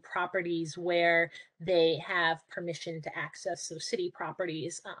to properties where they have permission to access, so city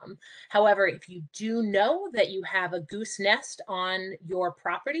properties. However, if you do know that you have a goose nest on your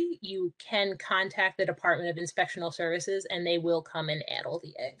property, you can contact the Department of Inspectional Services and they will come and addle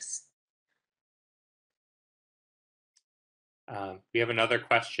the eggs. We have another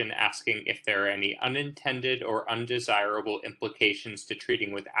question asking if there are any unintended or undesirable implications to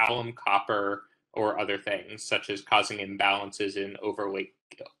treating with alum, copper, or other things, such as causing imbalances in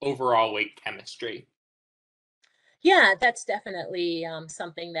overall lake chemistry. Yeah, that's definitely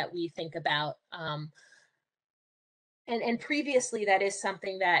something that we think about. And previously, that is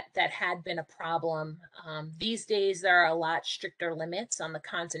something that had been a problem. These days, there are a lot stricter limits on the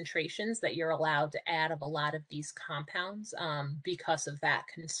concentrations that you're allowed to add of a lot of these compounds because of that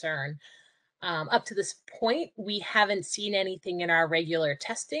concern. Up to this point, we haven't seen anything in our regular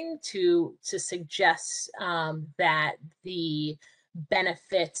testing to suggest that the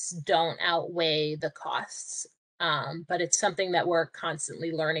benefits don't outweigh the costs. But it's something that we're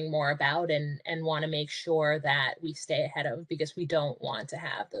constantly learning more about and want to make sure that we stay ahead of, because we don't want to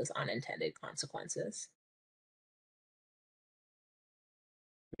have those unintended consequences.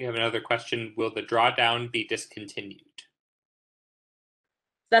 We have another question. Will the drawdown be discontinued?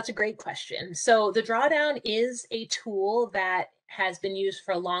 That's a great question. So the drawdown is a tool that has been used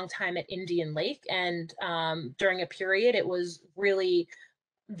for a long time at Indian Lake, and during a period, it was really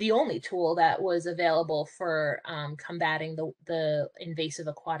the only tool that was available for combating the invasive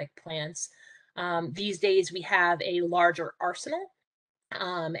aquatic plants. These days, we have a larger arsenal.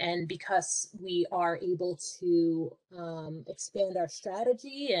 And because we are able to expand our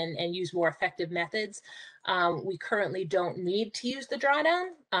strategy and use more effective methods, we currently don't need to use the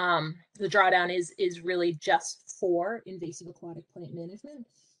drawdown. The drawdown is really just for invasive aquatic plant management.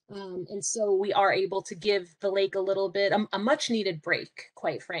 And so we are able to give the lake a little bit, a much needed break,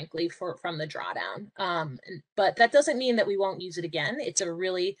 quite frankly, from the drawdown. But that doesn't mean that we won't use it again. It's a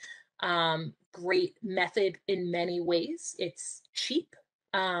really great method in many ways. It's cheap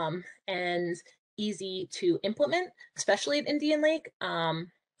and easy to implement, especially at Indian Lake.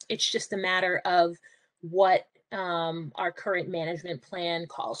 It's just a matter of what our current management plan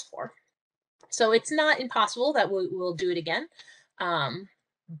calls for. So it's not impossible that we'll do it again,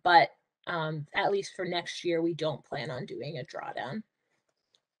 but at least for next year, we don't plan on doing a drawdown.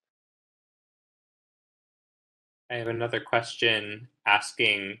 I have another question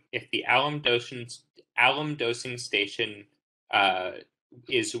asking if the alum dosing station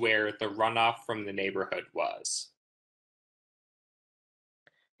is where the runoff from the neighborhood was.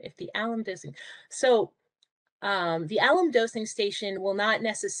 If the alum dosing, so the alum dosing station will not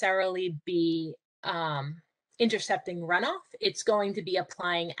necessarily be intercepting runoff. It's going to be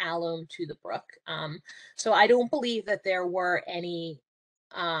applying alum to the brook. So I don't believe that there were any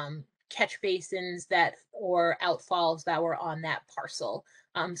catch basins or outfalls that were on that parcel.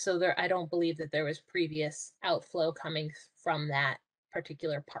 So I don't believe that there was previous outflow coming from that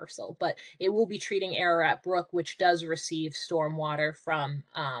particular parcel, but it will be treating Ararat Brook, which does receive stormwater from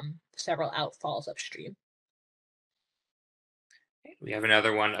several outfalls upstream. We have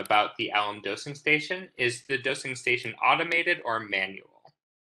another one about the alum dosing station. Is the dosing station automated or manual?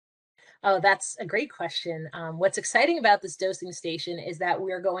 Oh, that's a great question. What's exciting about this dosing station is that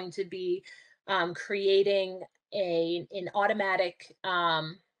we're going to be creating an automatic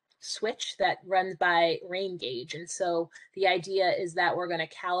switch that runs by rain gauge. And so the idea is that we're going to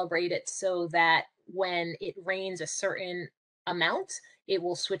calibrate it so that when it rains a certain amount, it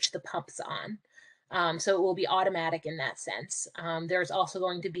will switch the pumps on. So it will be automatic in that sense. There's also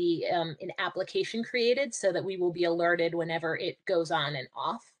going to be an application created so that we will be alerted whenever it goes on and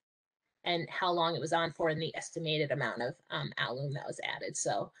off, and how long it was on for, and the estimated amount of alum that was added.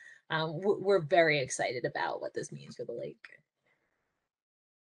 So we're very excited about what this means for the lake.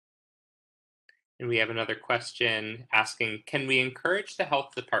 And we have another question asking, can we encourage the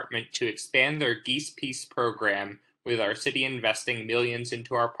health department to expand their Geese Peace program with our city investing millions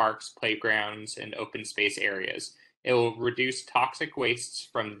into our parks, playgrounds, and open space areas? It will reduce toxic wastes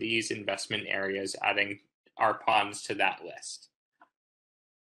from these investment areas, adding our ponds to that list.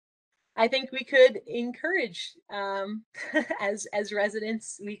 I think we could encourage, as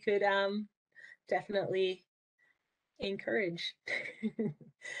residents, we could definitely encourage.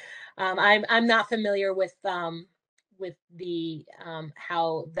 I'm not familiar with the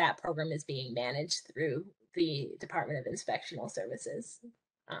how that program is being managed through the Department of Inspectional Services,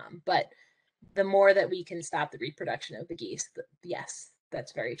 but the more that we can stop the reproduction of the geese, yes,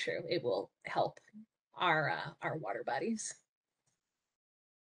 that's very true. It will help our water bodies.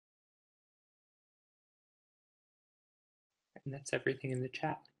 And that's everything in the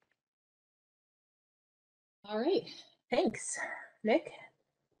chat. All right, thanks, Nick.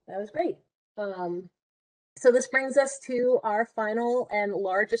 That was great. So this brings us to our final and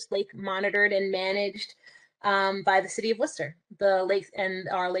largest lake monitored and managed by the city of Worcester, the lakes and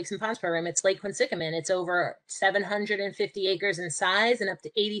our Lakes and Ponds program. It's Lake Quinsigamond. It's over 750 acres in size and up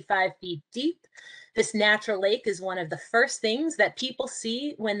to 85 feet deep. This natural lake is one of the first things that people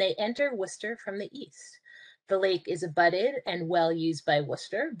see when they enter Worcester from the east. The lake is abutted and well used by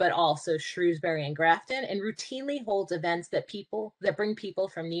Worcester, but also Shrewsbury and Grafton, and routinely holds events that bring people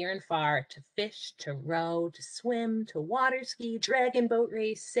from near and far to fish, to row, to swim, to water ski, dragon boat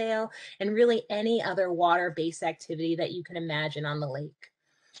race, sail, and really any other water-based activity that you can imagine on the lake.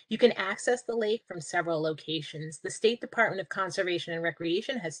 You can access the lake from several locations. The State Department of Conservation and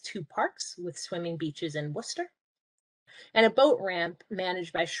Recreation has 2 parks with swimming beaches in Worcester, and a boat ramp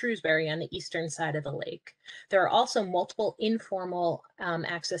managed by Shrewsbury on the eastern side of the lake. There are also multiple informal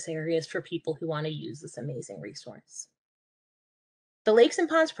access areas for people who want to use this amazing resource. The Lakes and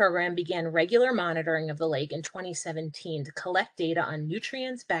Ponds program began regular monitoring of the lake in 2017 to collect data on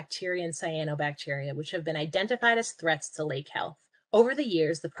nutrients, bacteria, and cyanobacteria, which have been identified as threats to lake health. Over the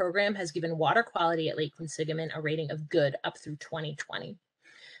years, the program has given water quality at Lake Quinsigamond a rating of good up through 2020.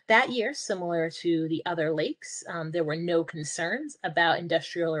 That year, similar to the other lakes, there were no concerns about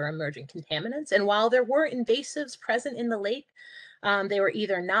industrial or emerging contaminants. And while there were invasives present in the lake, they were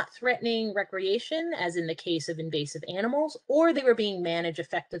either not threatening recreation, as in the case of invasive animals, or they were being managed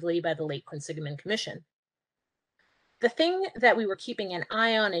effectively by the Lake Quinsigamond Commission. The thing that we were keeping an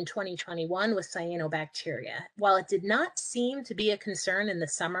eye on in 2021 was cyanobacteria. While it did not seem to be a concern in the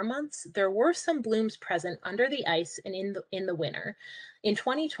summer months, there were some blooms present under the ice and in the winter. In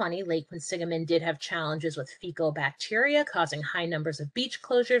 2020, Lake Quinsigamond did have challenges with fecal bacteria, causing high numbers of beach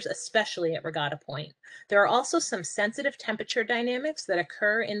closures, especially at Regatta Point. There are also some sensitive temperature dynamics that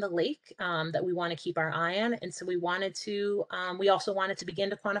occur in the lake that we want to keep our eye on, and so we also wanted to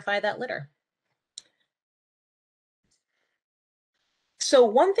begin to quantify that litter. So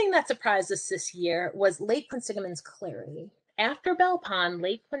one thing that surprised us this year was Lake Quinsigamond's clarity. After Bell Pond,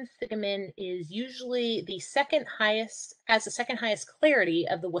 Lake Quinsigamond is usually the second highest clarity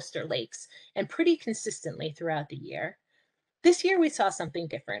of the Worcester lakes, and pretty consistently throughout the year. This year we saw something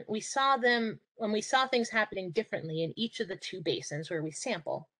different. We saw things happening differently in each of the two basins where we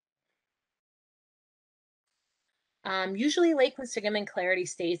sample. Usually Lake Quinsigamond clarity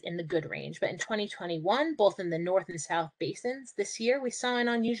stays in the good range, but in 2021, both in the north and south basins, this year we saw an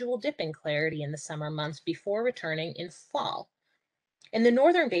unusual dip in clarity in the summer months before returning in fall. In the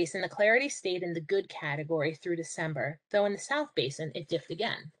northern basin, the clarity stayed in the good category through December, though in the south basin, it dipped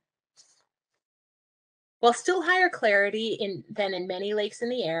again. While still higher clarity than in many lakes in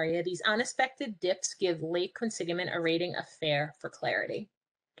the area, these unexpected dips give Lake Quinsigamond a rating of fair for clarity.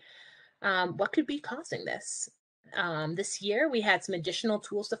 What could be causing this? This year, we had some additional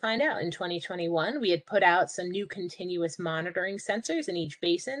tools to find out. In 2021, we had put out some new continuous monitoring sensors in each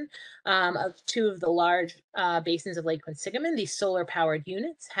basin of two of the large basins of Lake Quinsigamond. These solar-powered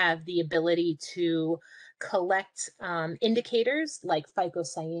units have the ability to collect indicators like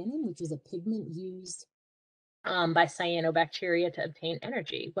phycocyanin, which is a pigment used by cyanobacteria to obtain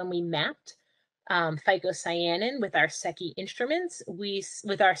energy. When we mapped phycocyanin with our Secchi instruments,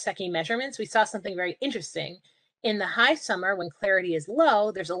 with our Secchi measurements, we saw something very interesting. In the high summer, when clarity is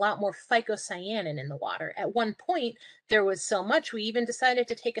low, there's a lot more phycocyanin in the water. At one point, there was so much, we even decided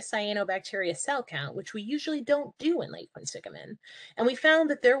to take a cyanobacteria cell count, which we usually don't do in Lake Quinsigamond. And we found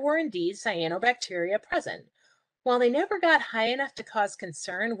that there were indeed cyanobacteria present. While they never got high enough to cause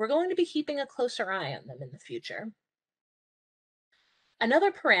concern, we're going to be keeping a closer eye on them in the future.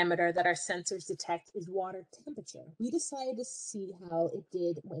 Another parameter that our sensors detect is water temperature. We decided to see how it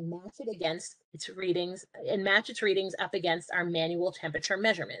did when match its readings up against our manual temperature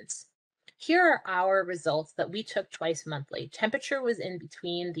measurements. Here are our results that we took twice monthly. Temperature was in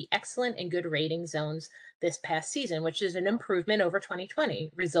between the excellent and good rating zones this past season, which is an improvement over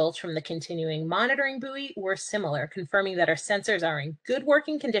 2020. Results from the continuing monitoring buoy were similar, confirming that our sensors are in good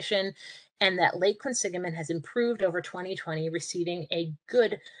working condition and that Lake Quinsigamond has improved over 2020, receiving a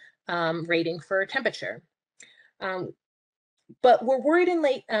good rating for temperature. But we're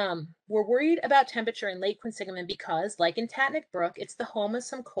worried about temperature in Lake Quinsigamond because, like in Tatnick Brook, it's the home of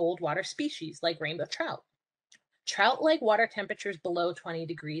some cold water species like rainbow trout. Trout like water temperatures below 20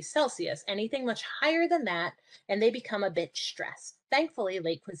 degrees Celsius. Anything much higher than that, and they become a bit stressed. Thankfully,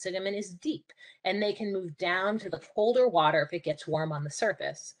 Lake Quinsigamond is deep, and they can move down to the colder water if it gets warm on the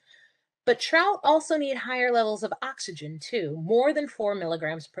surface. But trout also need higher levels of oxygen too, more than 4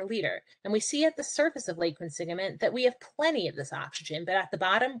 milligrams per liter. And we see at the surface of Lake Quinsigamond that we have plenty of this oxygen, but at the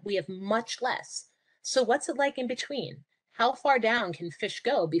bottom we have much less. So what's it like in between? How far down can fish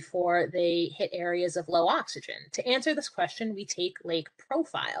go before they hit areas of low oxygen? To answer this question, we take lake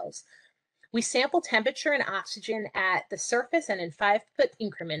profiles. We sample temperature and oxygen at the surface and in 5-foot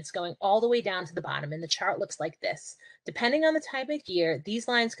increments going all the way down to the bottom, and the chart looks like this. Depending on the time of year, these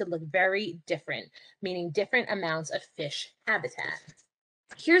lines could look very different, meaning different amounts of fish habitat.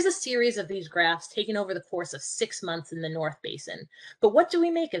 Here's a series of these graphs taken over the course of 6 months in the North Basin. But what do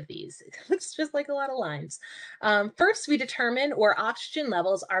we make of these? It looks just like a lot of lines. First, we determine where oxygen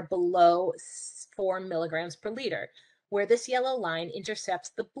levels are below 4 milligrams per liter, where this yellow line intercepts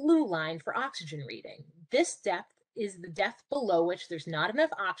the blue line for oxygen reading. This depth is the depth below which there's not enough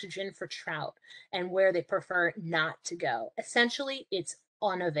oxygen for trout and where they prefer not to go. Essentially, it's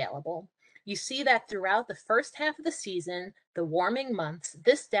unavailable. You see that throughout the first half of the season, the warming months,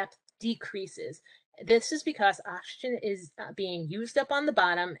 this depth decreases. This is because oxygen is being used up on the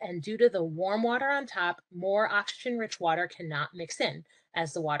bottom, and due to the warm water on top, more oxygen-rich water cannot mix in.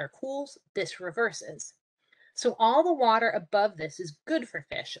 As the water cools, this reverses. So all the water above this is good for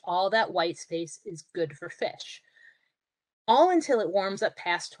fish. All that white space is good for fish. all until it warms up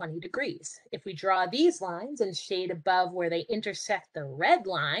past 20 degrees. If we draw these lines and shade above where they intersect the red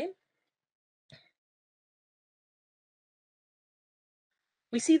line,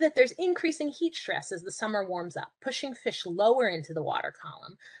 we see that there's increasing heat stress as the summer warms up, pushing fish lower into the water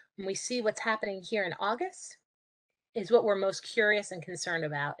column. When we see what's happening here in August is what we're most curious and concerned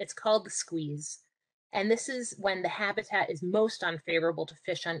about. It's called the squeeze. And this is when the habitat is most unfavorable to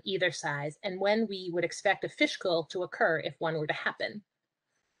fish on either side, and when we would expect a fish kill to occur if one were to happen.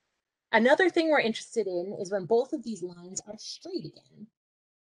 Another thing we're interested in is when both of these lines are straight again,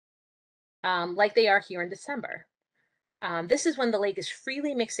 like they are here in December. This is when the lake is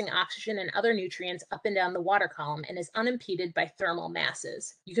freely mixing oxygen and other nutrients up and down the water column and is unimpeded by thermal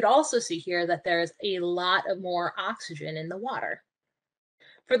masses. You could also see here that there's a lot of more oxygen in the water.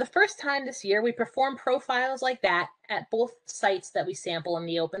 For the first time this year, we perform profiles like that at both sites that we sample in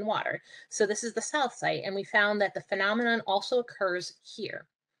the open water. So this is the south site, and we found that the phenomenon also occurs here.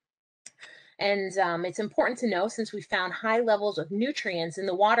 And it's important to know since we found high levels of nutrients in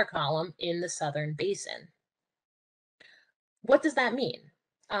the water column in the southern basin. What does that mean?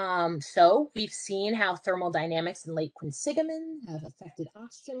 So we've seen how thermodynamics in Lake Quinsigamond have affected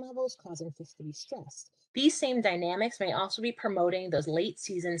oxygen levels, causing fish to be stressed. These same dynamics may also be promoting those late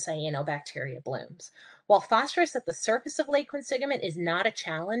season cyanobacteria blooms. While phosphorus at the surface of Lake Quinsigamond is not a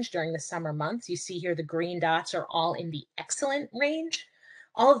challenge during the summer months, you see here the green dots are all in the excellent range.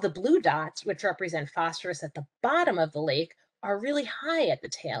 All of the blue dots, which represent phosphorus at the bottom of the lake, are really high at the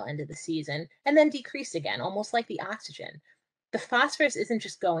tail end of the season and then decrease again, almost like the oxygen. The phosphorus isn't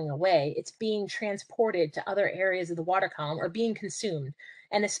just going away, it's being transported to other areas of the water column or being consumed,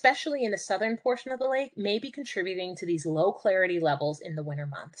 and especially in the southern portion of the lake, may be contributing to these low clarity levels in the winter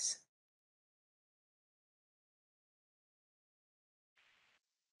months.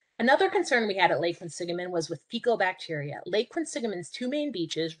 Another concern we had at Lake Quinsigamond was with fecal bacteria. Lake Quinsigamond's two main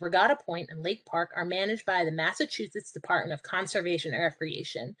beaches, Regatta Point and Lake Park, are managed by the Massachusetts Department of Conservation and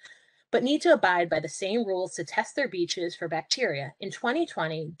Recreation, but need to abide by the same rules to test their beaches for bacteria. In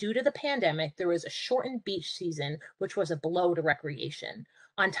 2020, due to the pandemic, there was a shortened beach season, which was a blow to recreation.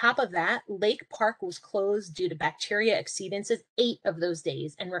 On top of that, Lake Park was closed due to bacteria exceedances 8 of those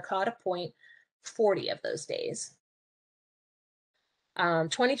days, and Regatta Point 40 of those days.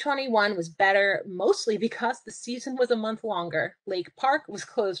 2021 was better mostly because the season was a month longer. Lake Park was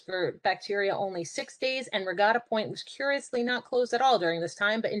closed for bacteria only 6 days, and Regatta Point was curiously not closed at all during this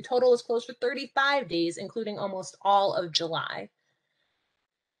time, but in total was closed for 35 days, including almost all of July.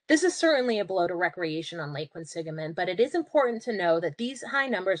 This is certainly a blow to recreation on Lake Quinsigamond, but it is important to know that these high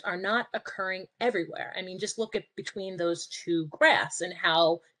numbers are not occurring everywhere. I mean, just look at between those two graphs and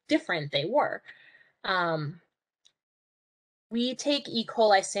how different they were. We take E.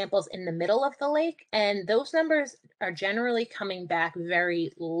 coli samples in the middle of the lake, and those numbers are generally coming back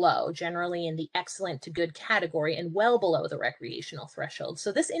very low, generally in the excellent to good category and well below the recreational threshold.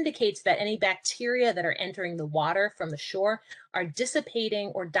 So this indicates that any bacteria that are entering the water from the shore are dissipating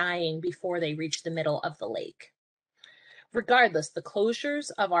or dying before they reach the middle of the lake. Regardless, the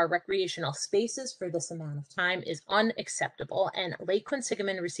closures of our recreational spaces for this amount of time is unacceptable, and Lake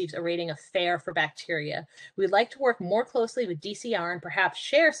Quinsigamond receives a rating of fair for bacteria. We'd like to work more closely with DCR and perhaps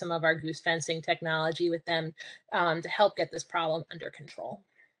share some of our goose fencing technology with them to help get this problem under control.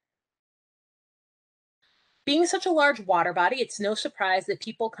 Being such a large water body, it's no surprise that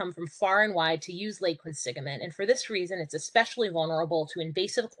people come from far and wide to use Lake Quinsigamond, and for this reason, it's especially vulnerable to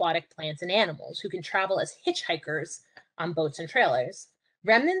invasive aquatic plants and animals who can travel as hitchhikers on boats and trailers.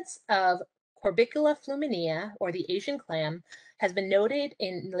 Remnants of Corbicula fluminea, or the Asian clam, has been noted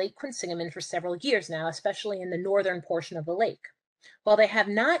in Lake Quinsigamond for several years now, especially in the northern portion of the lake. While they have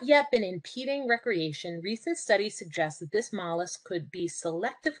not yet been impeding recreation, recent studies suggest that this mollusk could be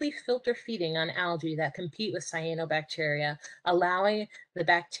selectively filter feeding on algae that compete with cyanobacteria, allowing the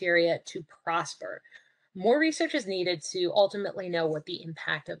bacteria to prosper. More research is needed to ultimately know what the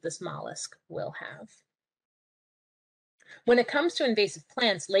impact of this mollusk will have. When it comes to invasive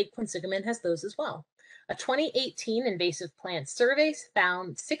plants, Lake Quinsigamond has those as well. A 2018 invasive plant survey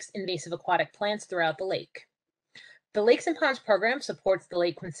found 6 invasive aquatic plants throughout the lake. The Lakes and Ponds program supports the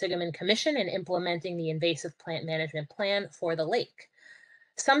Lake Quinsigamond Commission in implementing the invasive plant management plan for the lake.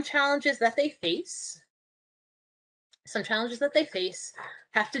 Some challenges that they face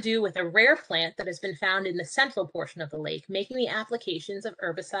have to do with a rare plant that has been found in the central portion of the lake, making the applications of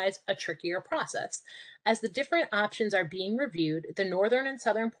herbicides a trickier process. As the different options are being reviewed, the northern and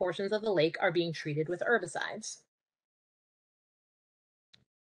southern portions of the lake are being treated with herbicides.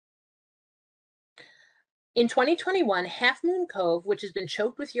 In 2021, Half Moon Cove, which has been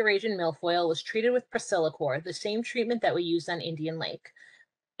choked with Eurasian milfoil, was treated with Priscillacor, the same treatment that we used on Indian Lake.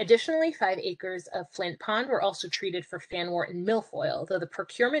 Additionally, 5 acres of Flint Pond were also treated for fanwort and milfoil, though the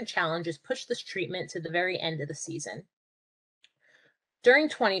procurement challenges pushed this treatment to the very end of the season. During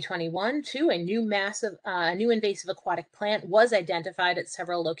 2021, too, a new invasive aquatic plant was identified at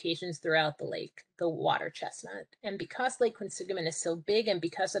several locations throughout the lake, the water chestnut. And because Lake Quinsigamond is so big and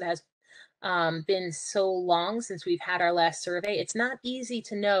because it has been so long since we've had our last survey, it's not easy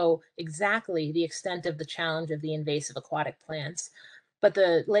to know exactly the extent of the challenge of the invasive aquatic plants. But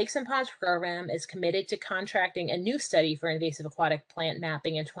the Lakes and Ponds program is committed to contracting a new study for invasive aquatic plant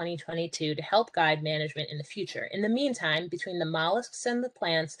mapping in 2022 to help guide management in the future. In the meantime, between the mollusks and the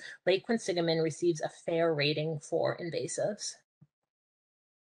plants, Lake Quinsigamond receives a fair rating for invasives.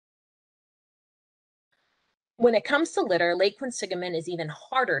 When it comes to litter, Lake Quinsigamond is even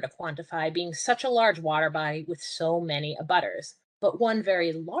harder to quantify, being such a large water body with so many abutters. But one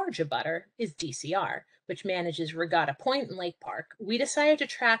very large abutter is DCR, which manages Regatta Point and Lake Park. We decided to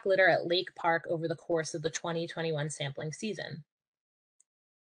track litter at Lake Park over the course of the 2021 sampling season.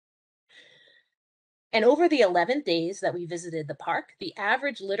 And over the 11 days that we visited the park, the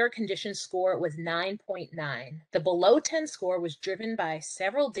average litter condition score was 9.9. The below 10 score was driven by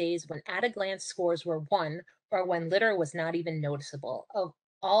several days when at a glance scores were 1 or when litter was not even noticeable. Of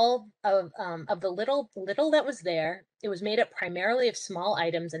the little that was there, it was made up primarily of small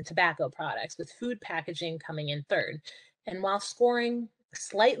items and tobacco products, with food packaging coming in third. And while scoring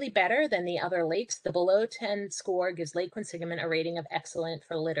slightly better than the other lakes, the below 10 score gives Lake Quinsigamond a rating of excellent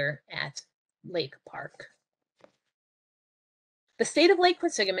for litter at Lake Park. The state of Lake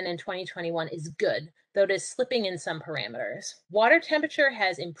Quinsigamond in 2021 is good, though it is slipping in some parameters. Water temperature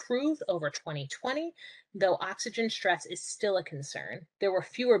has improved over 2020, though oxygen stress is still a concern. There were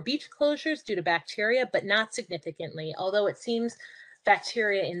fewer beach closures due to bacteria, but not significantly, although it seems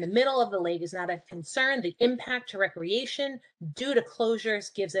bacteria in the middle of the lake is not a concern. The impact to recreation due to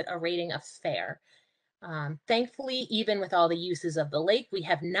closures gives it a rating of fair. Thankfully, even with all the uses of the lake, we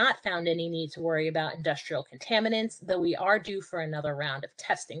have not found any need to worry about industrial contaminants, though we are due for another round of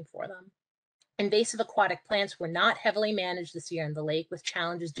testing for them. Invasive aquatic plants were not heavily managed this year in the lake, with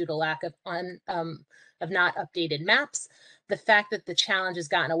challenges due to lack of not updated maps. The fact that the challenge has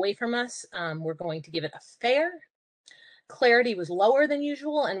gotten away from us, we're going to give it a fair. Clarity was lower than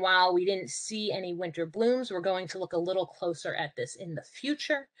usual, and while we didn't see any winter blooms, we're going to look a little closer at this in the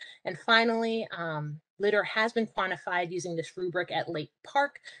future. And finally, litter has been quantified using this rubric at Lake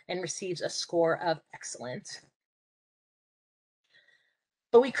Park and receives a score of excellent.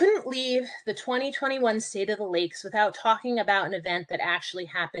 But we couldn't leave the 2021 State of the Lakes without talking about an event that actually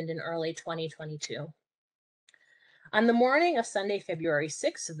happened in early 2022. On the morning of Sunday, February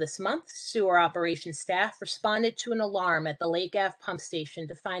 6th of this month, sewer operations staff responded to an alarm at the Lake Ave pump station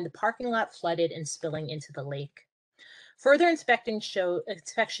to find the parking lot flooded and spilling into the lake. Further inspection showed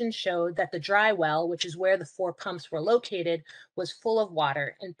that the dry well, which is where the 4 pumps were located, was full of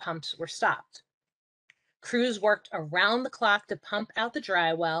water and pumps were stopped. Crews worked around the clock to pump out the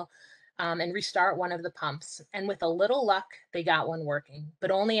dry well and restart one of the pumps. And with a little luck, they got one working, but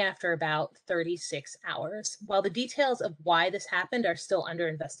only after about 36 hours. While the details of why this happened are still under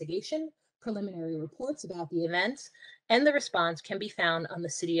investigation, preliminary reports about the event and the response can be found on the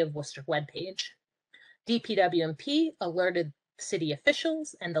City of Worcester webpage. DPWMP alerted city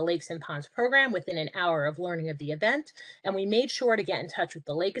officials and the Lakes and Ponds program within an hour of learning of the event, and we made sure to get in touch with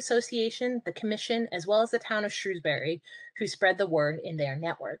the Lake Association, the Commission, as well as the town of Shrewsbury, who spread the word in their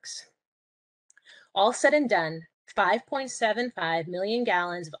networks. All said and done, 5.75 million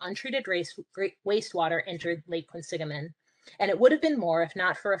gallons of untreated wastewater entered Lake Quinsigamond, and it would have been more if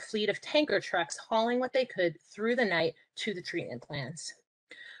not for a fleet of tanker trucks hauling what they could through the night to the treatment plants.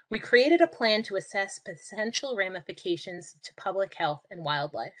 We created a plan to assess potential ramifications to public health and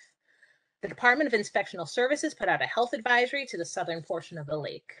wildlife. The Department of Inspectional Services put out a health advisory to the southern portion of the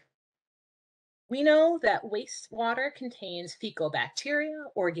lake. We know that wastewater contains fecal bacteria,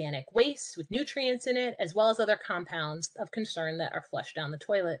 organic waste with nutrients in it, as well as other compounds of concern that are flushed down the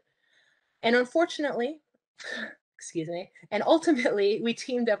toilet. And unfortunately, ultimately, we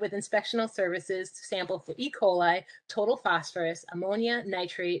teamed up with Inspectional Services to sample for E. coli, total phosphorus, ammonia,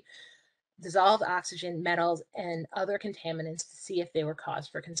 nitrate, dissolved oxygen, metals, and other contaminants to see if they were cause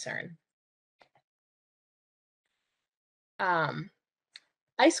for concern.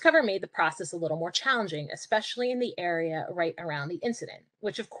 Ice cover made the process a little more challenging, especially in the area right around the incident,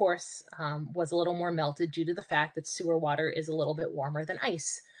 which of course was a little more melted due to the fact that sewer water is a little bit warmer than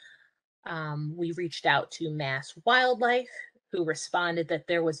ice. We reached out to Mass Wildlife, who responded that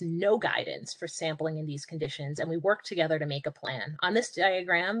there was no guidance for sampling in these conditions, and we worked together to make a plan. On this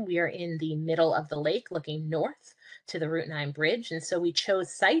diagram, we are in the middle of the lake looking north to the Route 9 bridge, and so we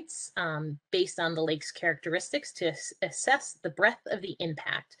chose sites based on the lake's characteristics to assess the breadth of the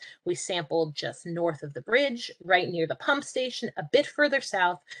impact. We sampled just north of the bridge, right near the pump station, a bit further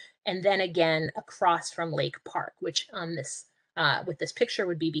south, and then again across from Lake Park, which on this with this picture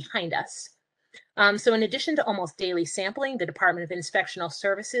would be behind us. So in addition to almost daily sampling, the Department of Inspectional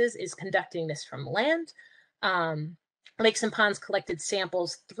Services is conducting this from land. Lakes and ponds collected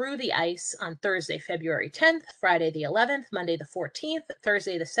samples through the ice on Thursday, February 10th, Friday the 11th, Monday the 14th,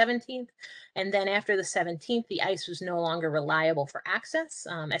 Thursday the 17th, and then after the 17th, the ice was no longer reliable for access.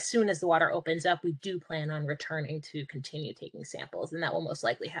 As soon as the water opens up, we do plan on returning to continue taking samples, and that will most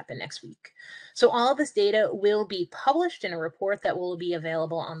likely happen next week. So all of this data will be published in a report that will be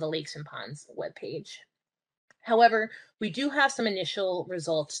available on the Lakes and Ponds webpage. However, we do have some initial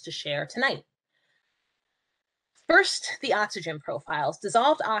results to share tonight. First, the oxygen profiles.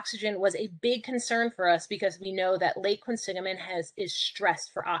 Dissolved oxygen was a big concern for us because we know that Lake Quinsigamond is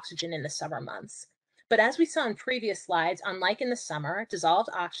stressed for oxygen in the summer months. But as we saw in previous slides, unlike in the summer, dissolved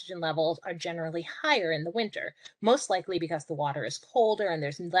oxygen levels are generally higher in the winter, most likely because the water is colder and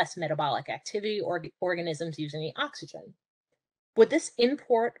there's less metabolic activity or organisms using the oxygen. Would this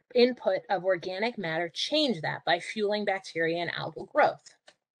input of organic matter change that by fueling bacteria and algal growth?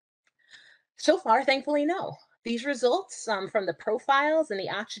 So far, thankfully, no. These results from the profiles and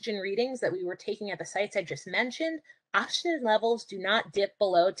the oxygen readings that we were taking at the sites I just mentioned, oxygen levels do not dip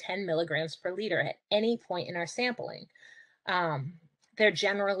below 10 milligrams per liter at any point in our sampling. They're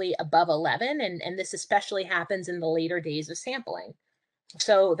generally above 11, and this especially happens in the later days of sampling.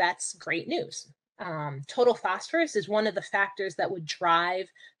 So that's great news. Total phosphorus is one of the factors that would drive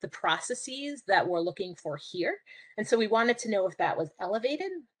the processes that we're looking for here. And so we wanted to know if that was elevated.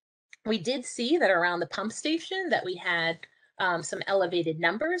 We did see that around the pump station that we had some elevated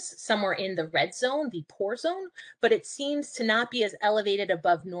numbers. Some were in the red zone, the poor zone, but it seems to not be as elevated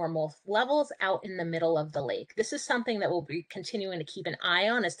above normal levels out in the middle of the lake. This is something that we'll be continuing to keep an eye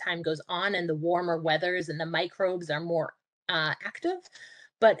on as time goes on and the warmer weathers and the microbes are more active.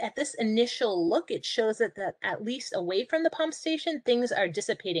 But at this initial look, it shows that at least away from the pump station, things are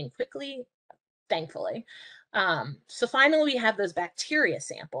dissipating quickly, thankfully. So finally, we have those bacteria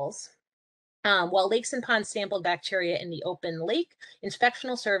samples. While Lakes and Ponds sampled bacteria in the open lake,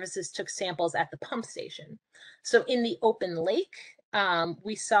 Inspectional Services took samples at the pump station. So in the open lake,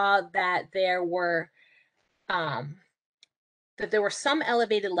 we saw that there were some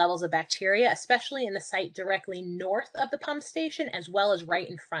elevated levels of bacteria, especially in the site directly north of the pump station, as well as right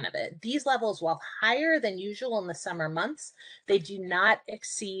in front of it. These levels, while higher than usual in the summer months, they do not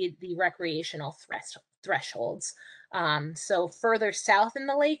exceed the recreational thresholds. So further south in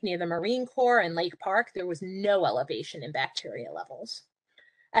the lake, near the Marine Corps and Lake Park, there was no elevation in bacteria levels.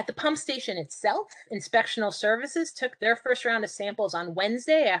 At the pump station itself, Inspectional Services took their first round of samples on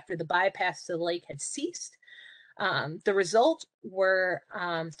Wednesday after the bypass to the lake had ceased. The result were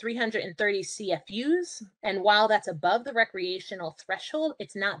 330 CFUs, and while that's above the recreational threshold,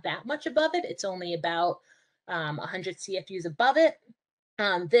 it's not that much above it. It's only about 100 CFUs above it.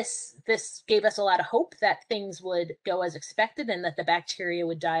 This gave us a lot of hope that things would go as expected and that the bacteria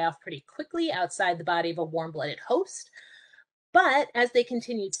would die off pretty quickly outside the body of a warm-blooded host. But as they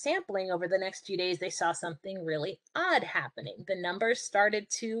continued sampling over the next few days, they saw something really odd happening. The numbers started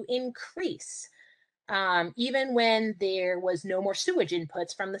to increase. Even when there was no more sewage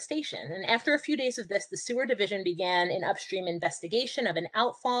inputs from the station. And after a few days of this, the sewer division began an upstream investigation of an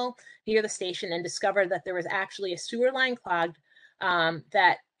outfall near the station and discovered that there was actually a sewer line clogged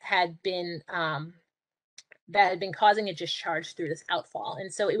that had been causing a discharge through this outfall.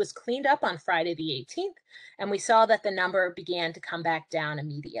 And so it was cleaned up on Friday the 18th, and we saw that the number began to come back down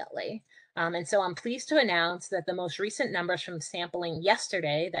immediately. And so I'm pleased to announce that the most recent numbers from sampling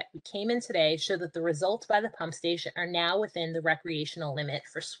yesterday that came in today show that the results by the pump station are now within the recreational limit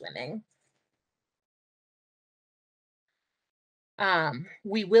for swimming.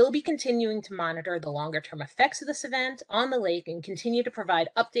 We will be continuing to monitor the longer-term effects of this event on the lake and continue to provide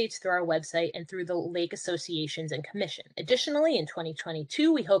updates through our website and through the lake associations and commission. Additionally, in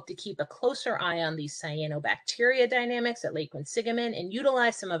 2022, we hope to keep a closer eye on these cyanobacteria dynamics at Lake Quinsigamond and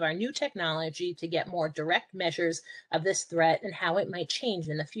utilize some of our new technology to get more direct measures of this threat and how it might change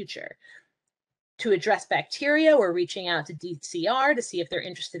in the future. To address bacteria, we're reaching out to DCR to see if they're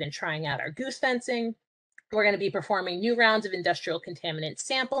interested in trying out our goose fencing. We're going to be performing new rounds of industrial contaminant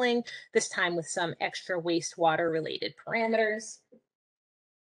sampling, this time with some extra wastewater related parameters.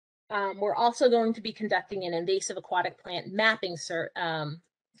 We're also going to be conducting an invasive aquatic plant mapping so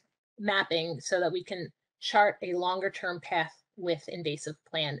that we can chart a longer-term path with invasive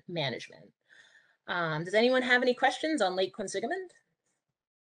plant management. Does anyone have any questions on Lake Quinsigamond?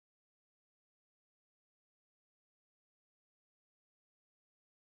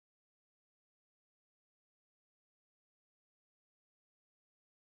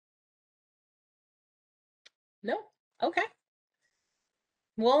 No? Okay.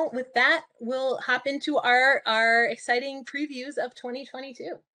 Well, with that, we'll hop into our exciting previews of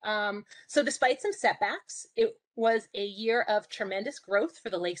 2022. So despite some setbacks, it was a year of tremendous growth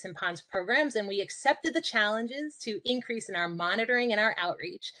for the Lakes and Ponds programs, and we accepted the challenges to increase in our monitoring and our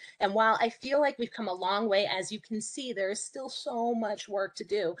outreach. And while I feel like we've come a long way, as you can see, there is still so much work to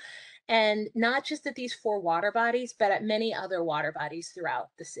do. And not just at these 4 water bodies, but at many other water bodies throughout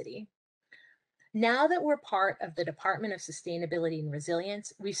the city. Now that we're part of the Department of Sustainability and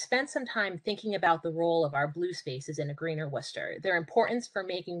Resilience, we've spent some time thinking about the role of our blue spaces in a greener Worcester, their importance for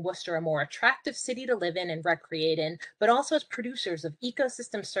making Worcester a more attractive city to live in and recreate in, but also as producers of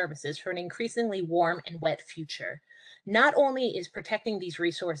ecosystem services for an increasingly warm and wet future. Not only is protecting these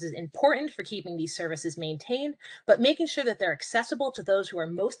resources important for keeping these services maintained, but making sure that they're accessible to those who are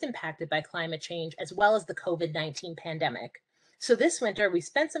most impacted by climate change, as well as the COVID-19 pandemic. So this winter, we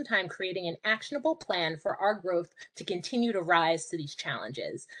spent some time creating an actionable plan for our growth to continue to rise to these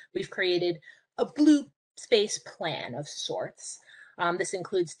challenges. We've created a blue space plan of sorts. This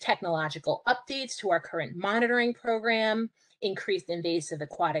includes technological updates to our current monitoring program, increased invasive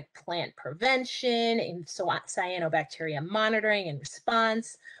aquatic plant prevention, and cyanobacteria monitoring and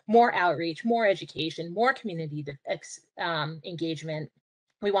response, more outreach, more education, more community engagement.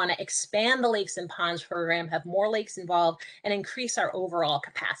 We want to expand the Lakes and Ponds program, have more lakes involved, and increase our overall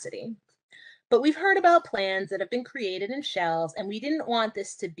capacity. But we've heard about plans that have been created in shells, and we didn't want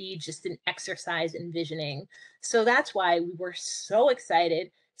this to be just an exercise in visioning. So that's why we were so excited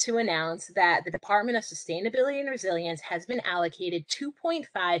to announce that the Department of Sustainability and Resilience has been allocated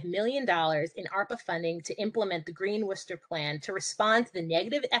 $2.5 million in ARPA funding to implement the Green Worcester Plan to respond to the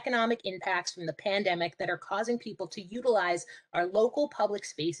negative economic impacts from the pandemic that are causing people to utilize our local public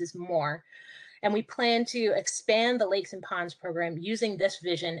spaces more. And we plan to expand the Lakes and Ponds program using this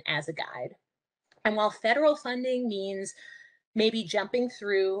vision as a guide. And while federal funding means maybe jumping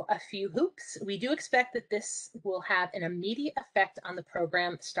through a few hoops, we do expect that this will have an immediate effect on the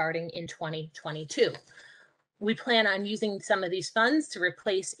program starting in 2022. We plan on using some of these funds to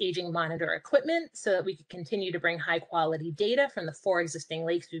replace aging monitor equipment so that we can continue to bring high quality data from the 4 existing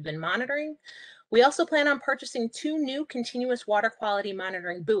lakes we've been monitoring. We also plan on purchasing 2 new continuous water quality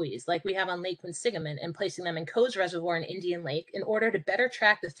monitoring buoys like we have on Lake Quinsigamond and placing them in Coes Reservoir and Indian Lake in order to better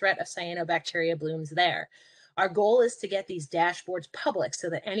track the threat of cyanobacteria blooms there. Our goal is to get these dashboards public so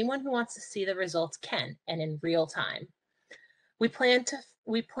that anyone who wants to see the results can, and in real time. We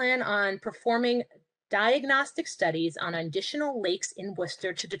plan on performing diagnostic studies on additional lakes in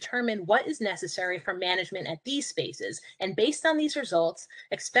Worcester to determine what is necessary for management at these spaces. And based on these results,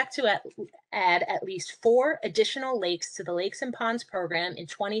 expect to add at least 4 additional lakes to the Lakes and Ponds program in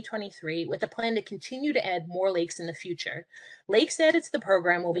 2023 with a plan to continue to add more lakes in the future. Lakes added to the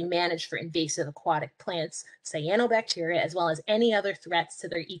program will be managed for invasive aquatic plants, cyanobacteria, as well as any other threats to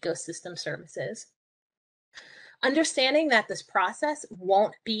their ecosystem services. Understanding that this process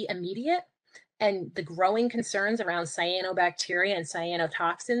won't be immediate, and the growing concerns around cyanobacteria and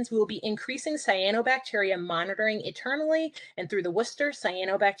cyanotoxins, we will be increasing cyanobacteria monitoring internally and through the Worcester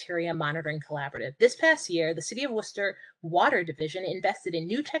Cyanobacteria Monitoring Collaborative. This past year, the City of Worcester Water Division invested in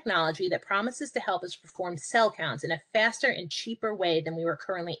new technology that promises to help us perform cell counts in a faster and cheaper way than we were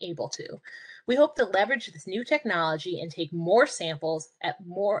currently able to. We hope to leverage this new technology and take more samples at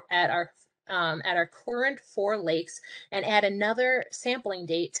our current 4 lakes and add another sampling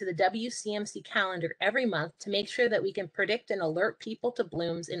date to the WCMC calendar every month to make sure that we can predict and alert people to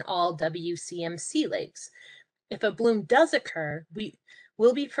blooms in all WCMC lakes. If a bloom does occur, we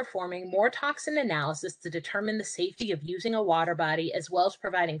will be performing more toxin analysis to determine the safety of using a water body, as well as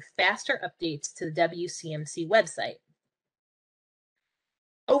providing faster updates to the WCMC website.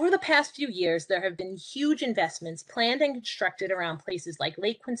 Over the past few years, there have been huge investments planned and constructed around places like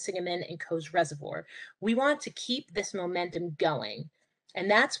Lake Quinsigamond and Coes Reservoir. We want to keep this momentum going. And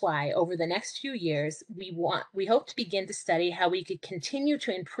that's why over the next few years, we hope to begin to study how we could continue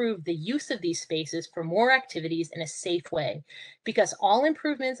to improve the use of these spaces for more activities in a safe way. Because all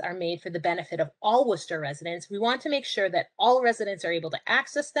improvements are made for the benefit of all Worcester residents, we want to make sure that all residents are able to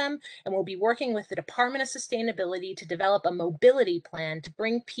access them, and we'll be working with the Department of Sustainability to develop a mobility plan to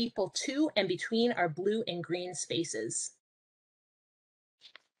bring people to and between our blue and green spaces.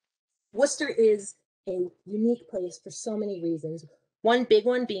 Worcester is a unique place for so many reasons. One big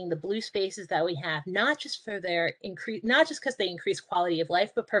one being the blue spaces that we have, not just for their not just because they increase quality of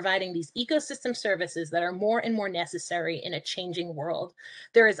life, but providing these ecosystem services that are more and more necessary in a changing world.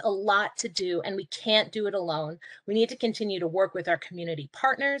 There is a lot to do, and we can't do it alone. We need to continue to work with our community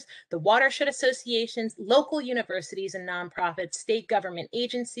partners, the watershed associations, local universities and nonprofits, state government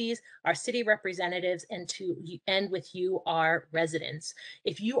agencies, our city representatives, and with you, our residents.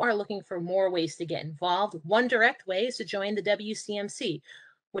 If you are looking for more ways to get involved, one direct way is to join the WCMC,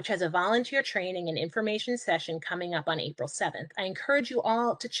 which has a volunteer training and information session coming up on April 7th. I encourage you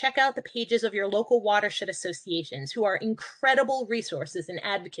all to check out the pages of your local watershed associations, who are incredible resources and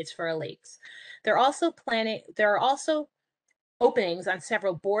advocates for our lakes. There are also openings on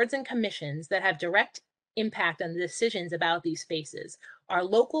several boards and commissions that have direct impact on the decisions about these spaces. Our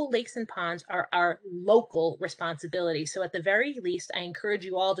local lakes and ponds are our local responsibility. So at the very least, I encourage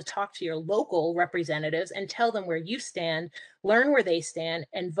you all to talk to your local representatives and tell them where you stand, learn where they stand,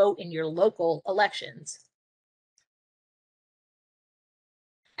 and vote in your local elections.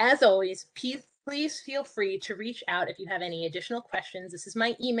 As always, please feel free to reach out if you have any additional questions. This is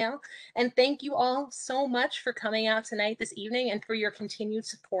my email. And thank you all so much for coming out tonight, this evening, and for your continued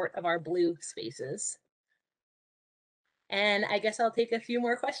support of our blue spaces. And I guess I'll take a few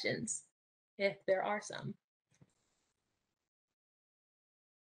more questions, if there are some.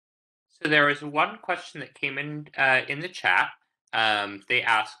 So there was one question that came in the chat. They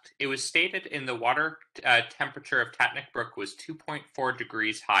asked, it was stated in the water temperature of Tatnick Brook was 2.4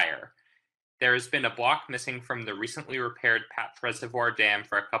 degrees higher. There has been a block missing from the recently repaired Patch Reservoir Dam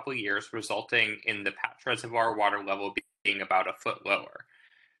for a couple of years, resulting in the Patch Reservoir water level being about a foot lower.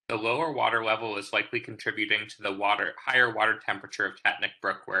 The lower water level is likely contributing to the higher water temperature of Tatnick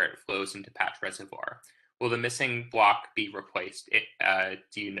Brook, where it flows into Patch Reservoir. Will the missing block be replaced?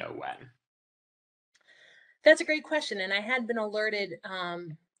 Do you know when? That's a great question, and I had been alerted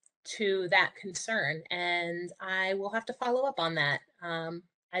to that concern, and I will have to follow up on that.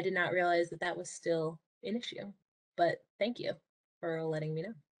 I did not realize that that was still an issue, but thank you for letting me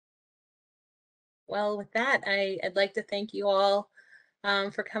know. Well, with that, I'd like to thank you all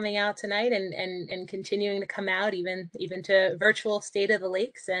for coming out tonight and continuing to come out even to virtual State of the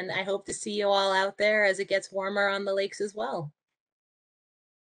Lakes. And I hope to see you all out there as it gets warmer on the lakes as well.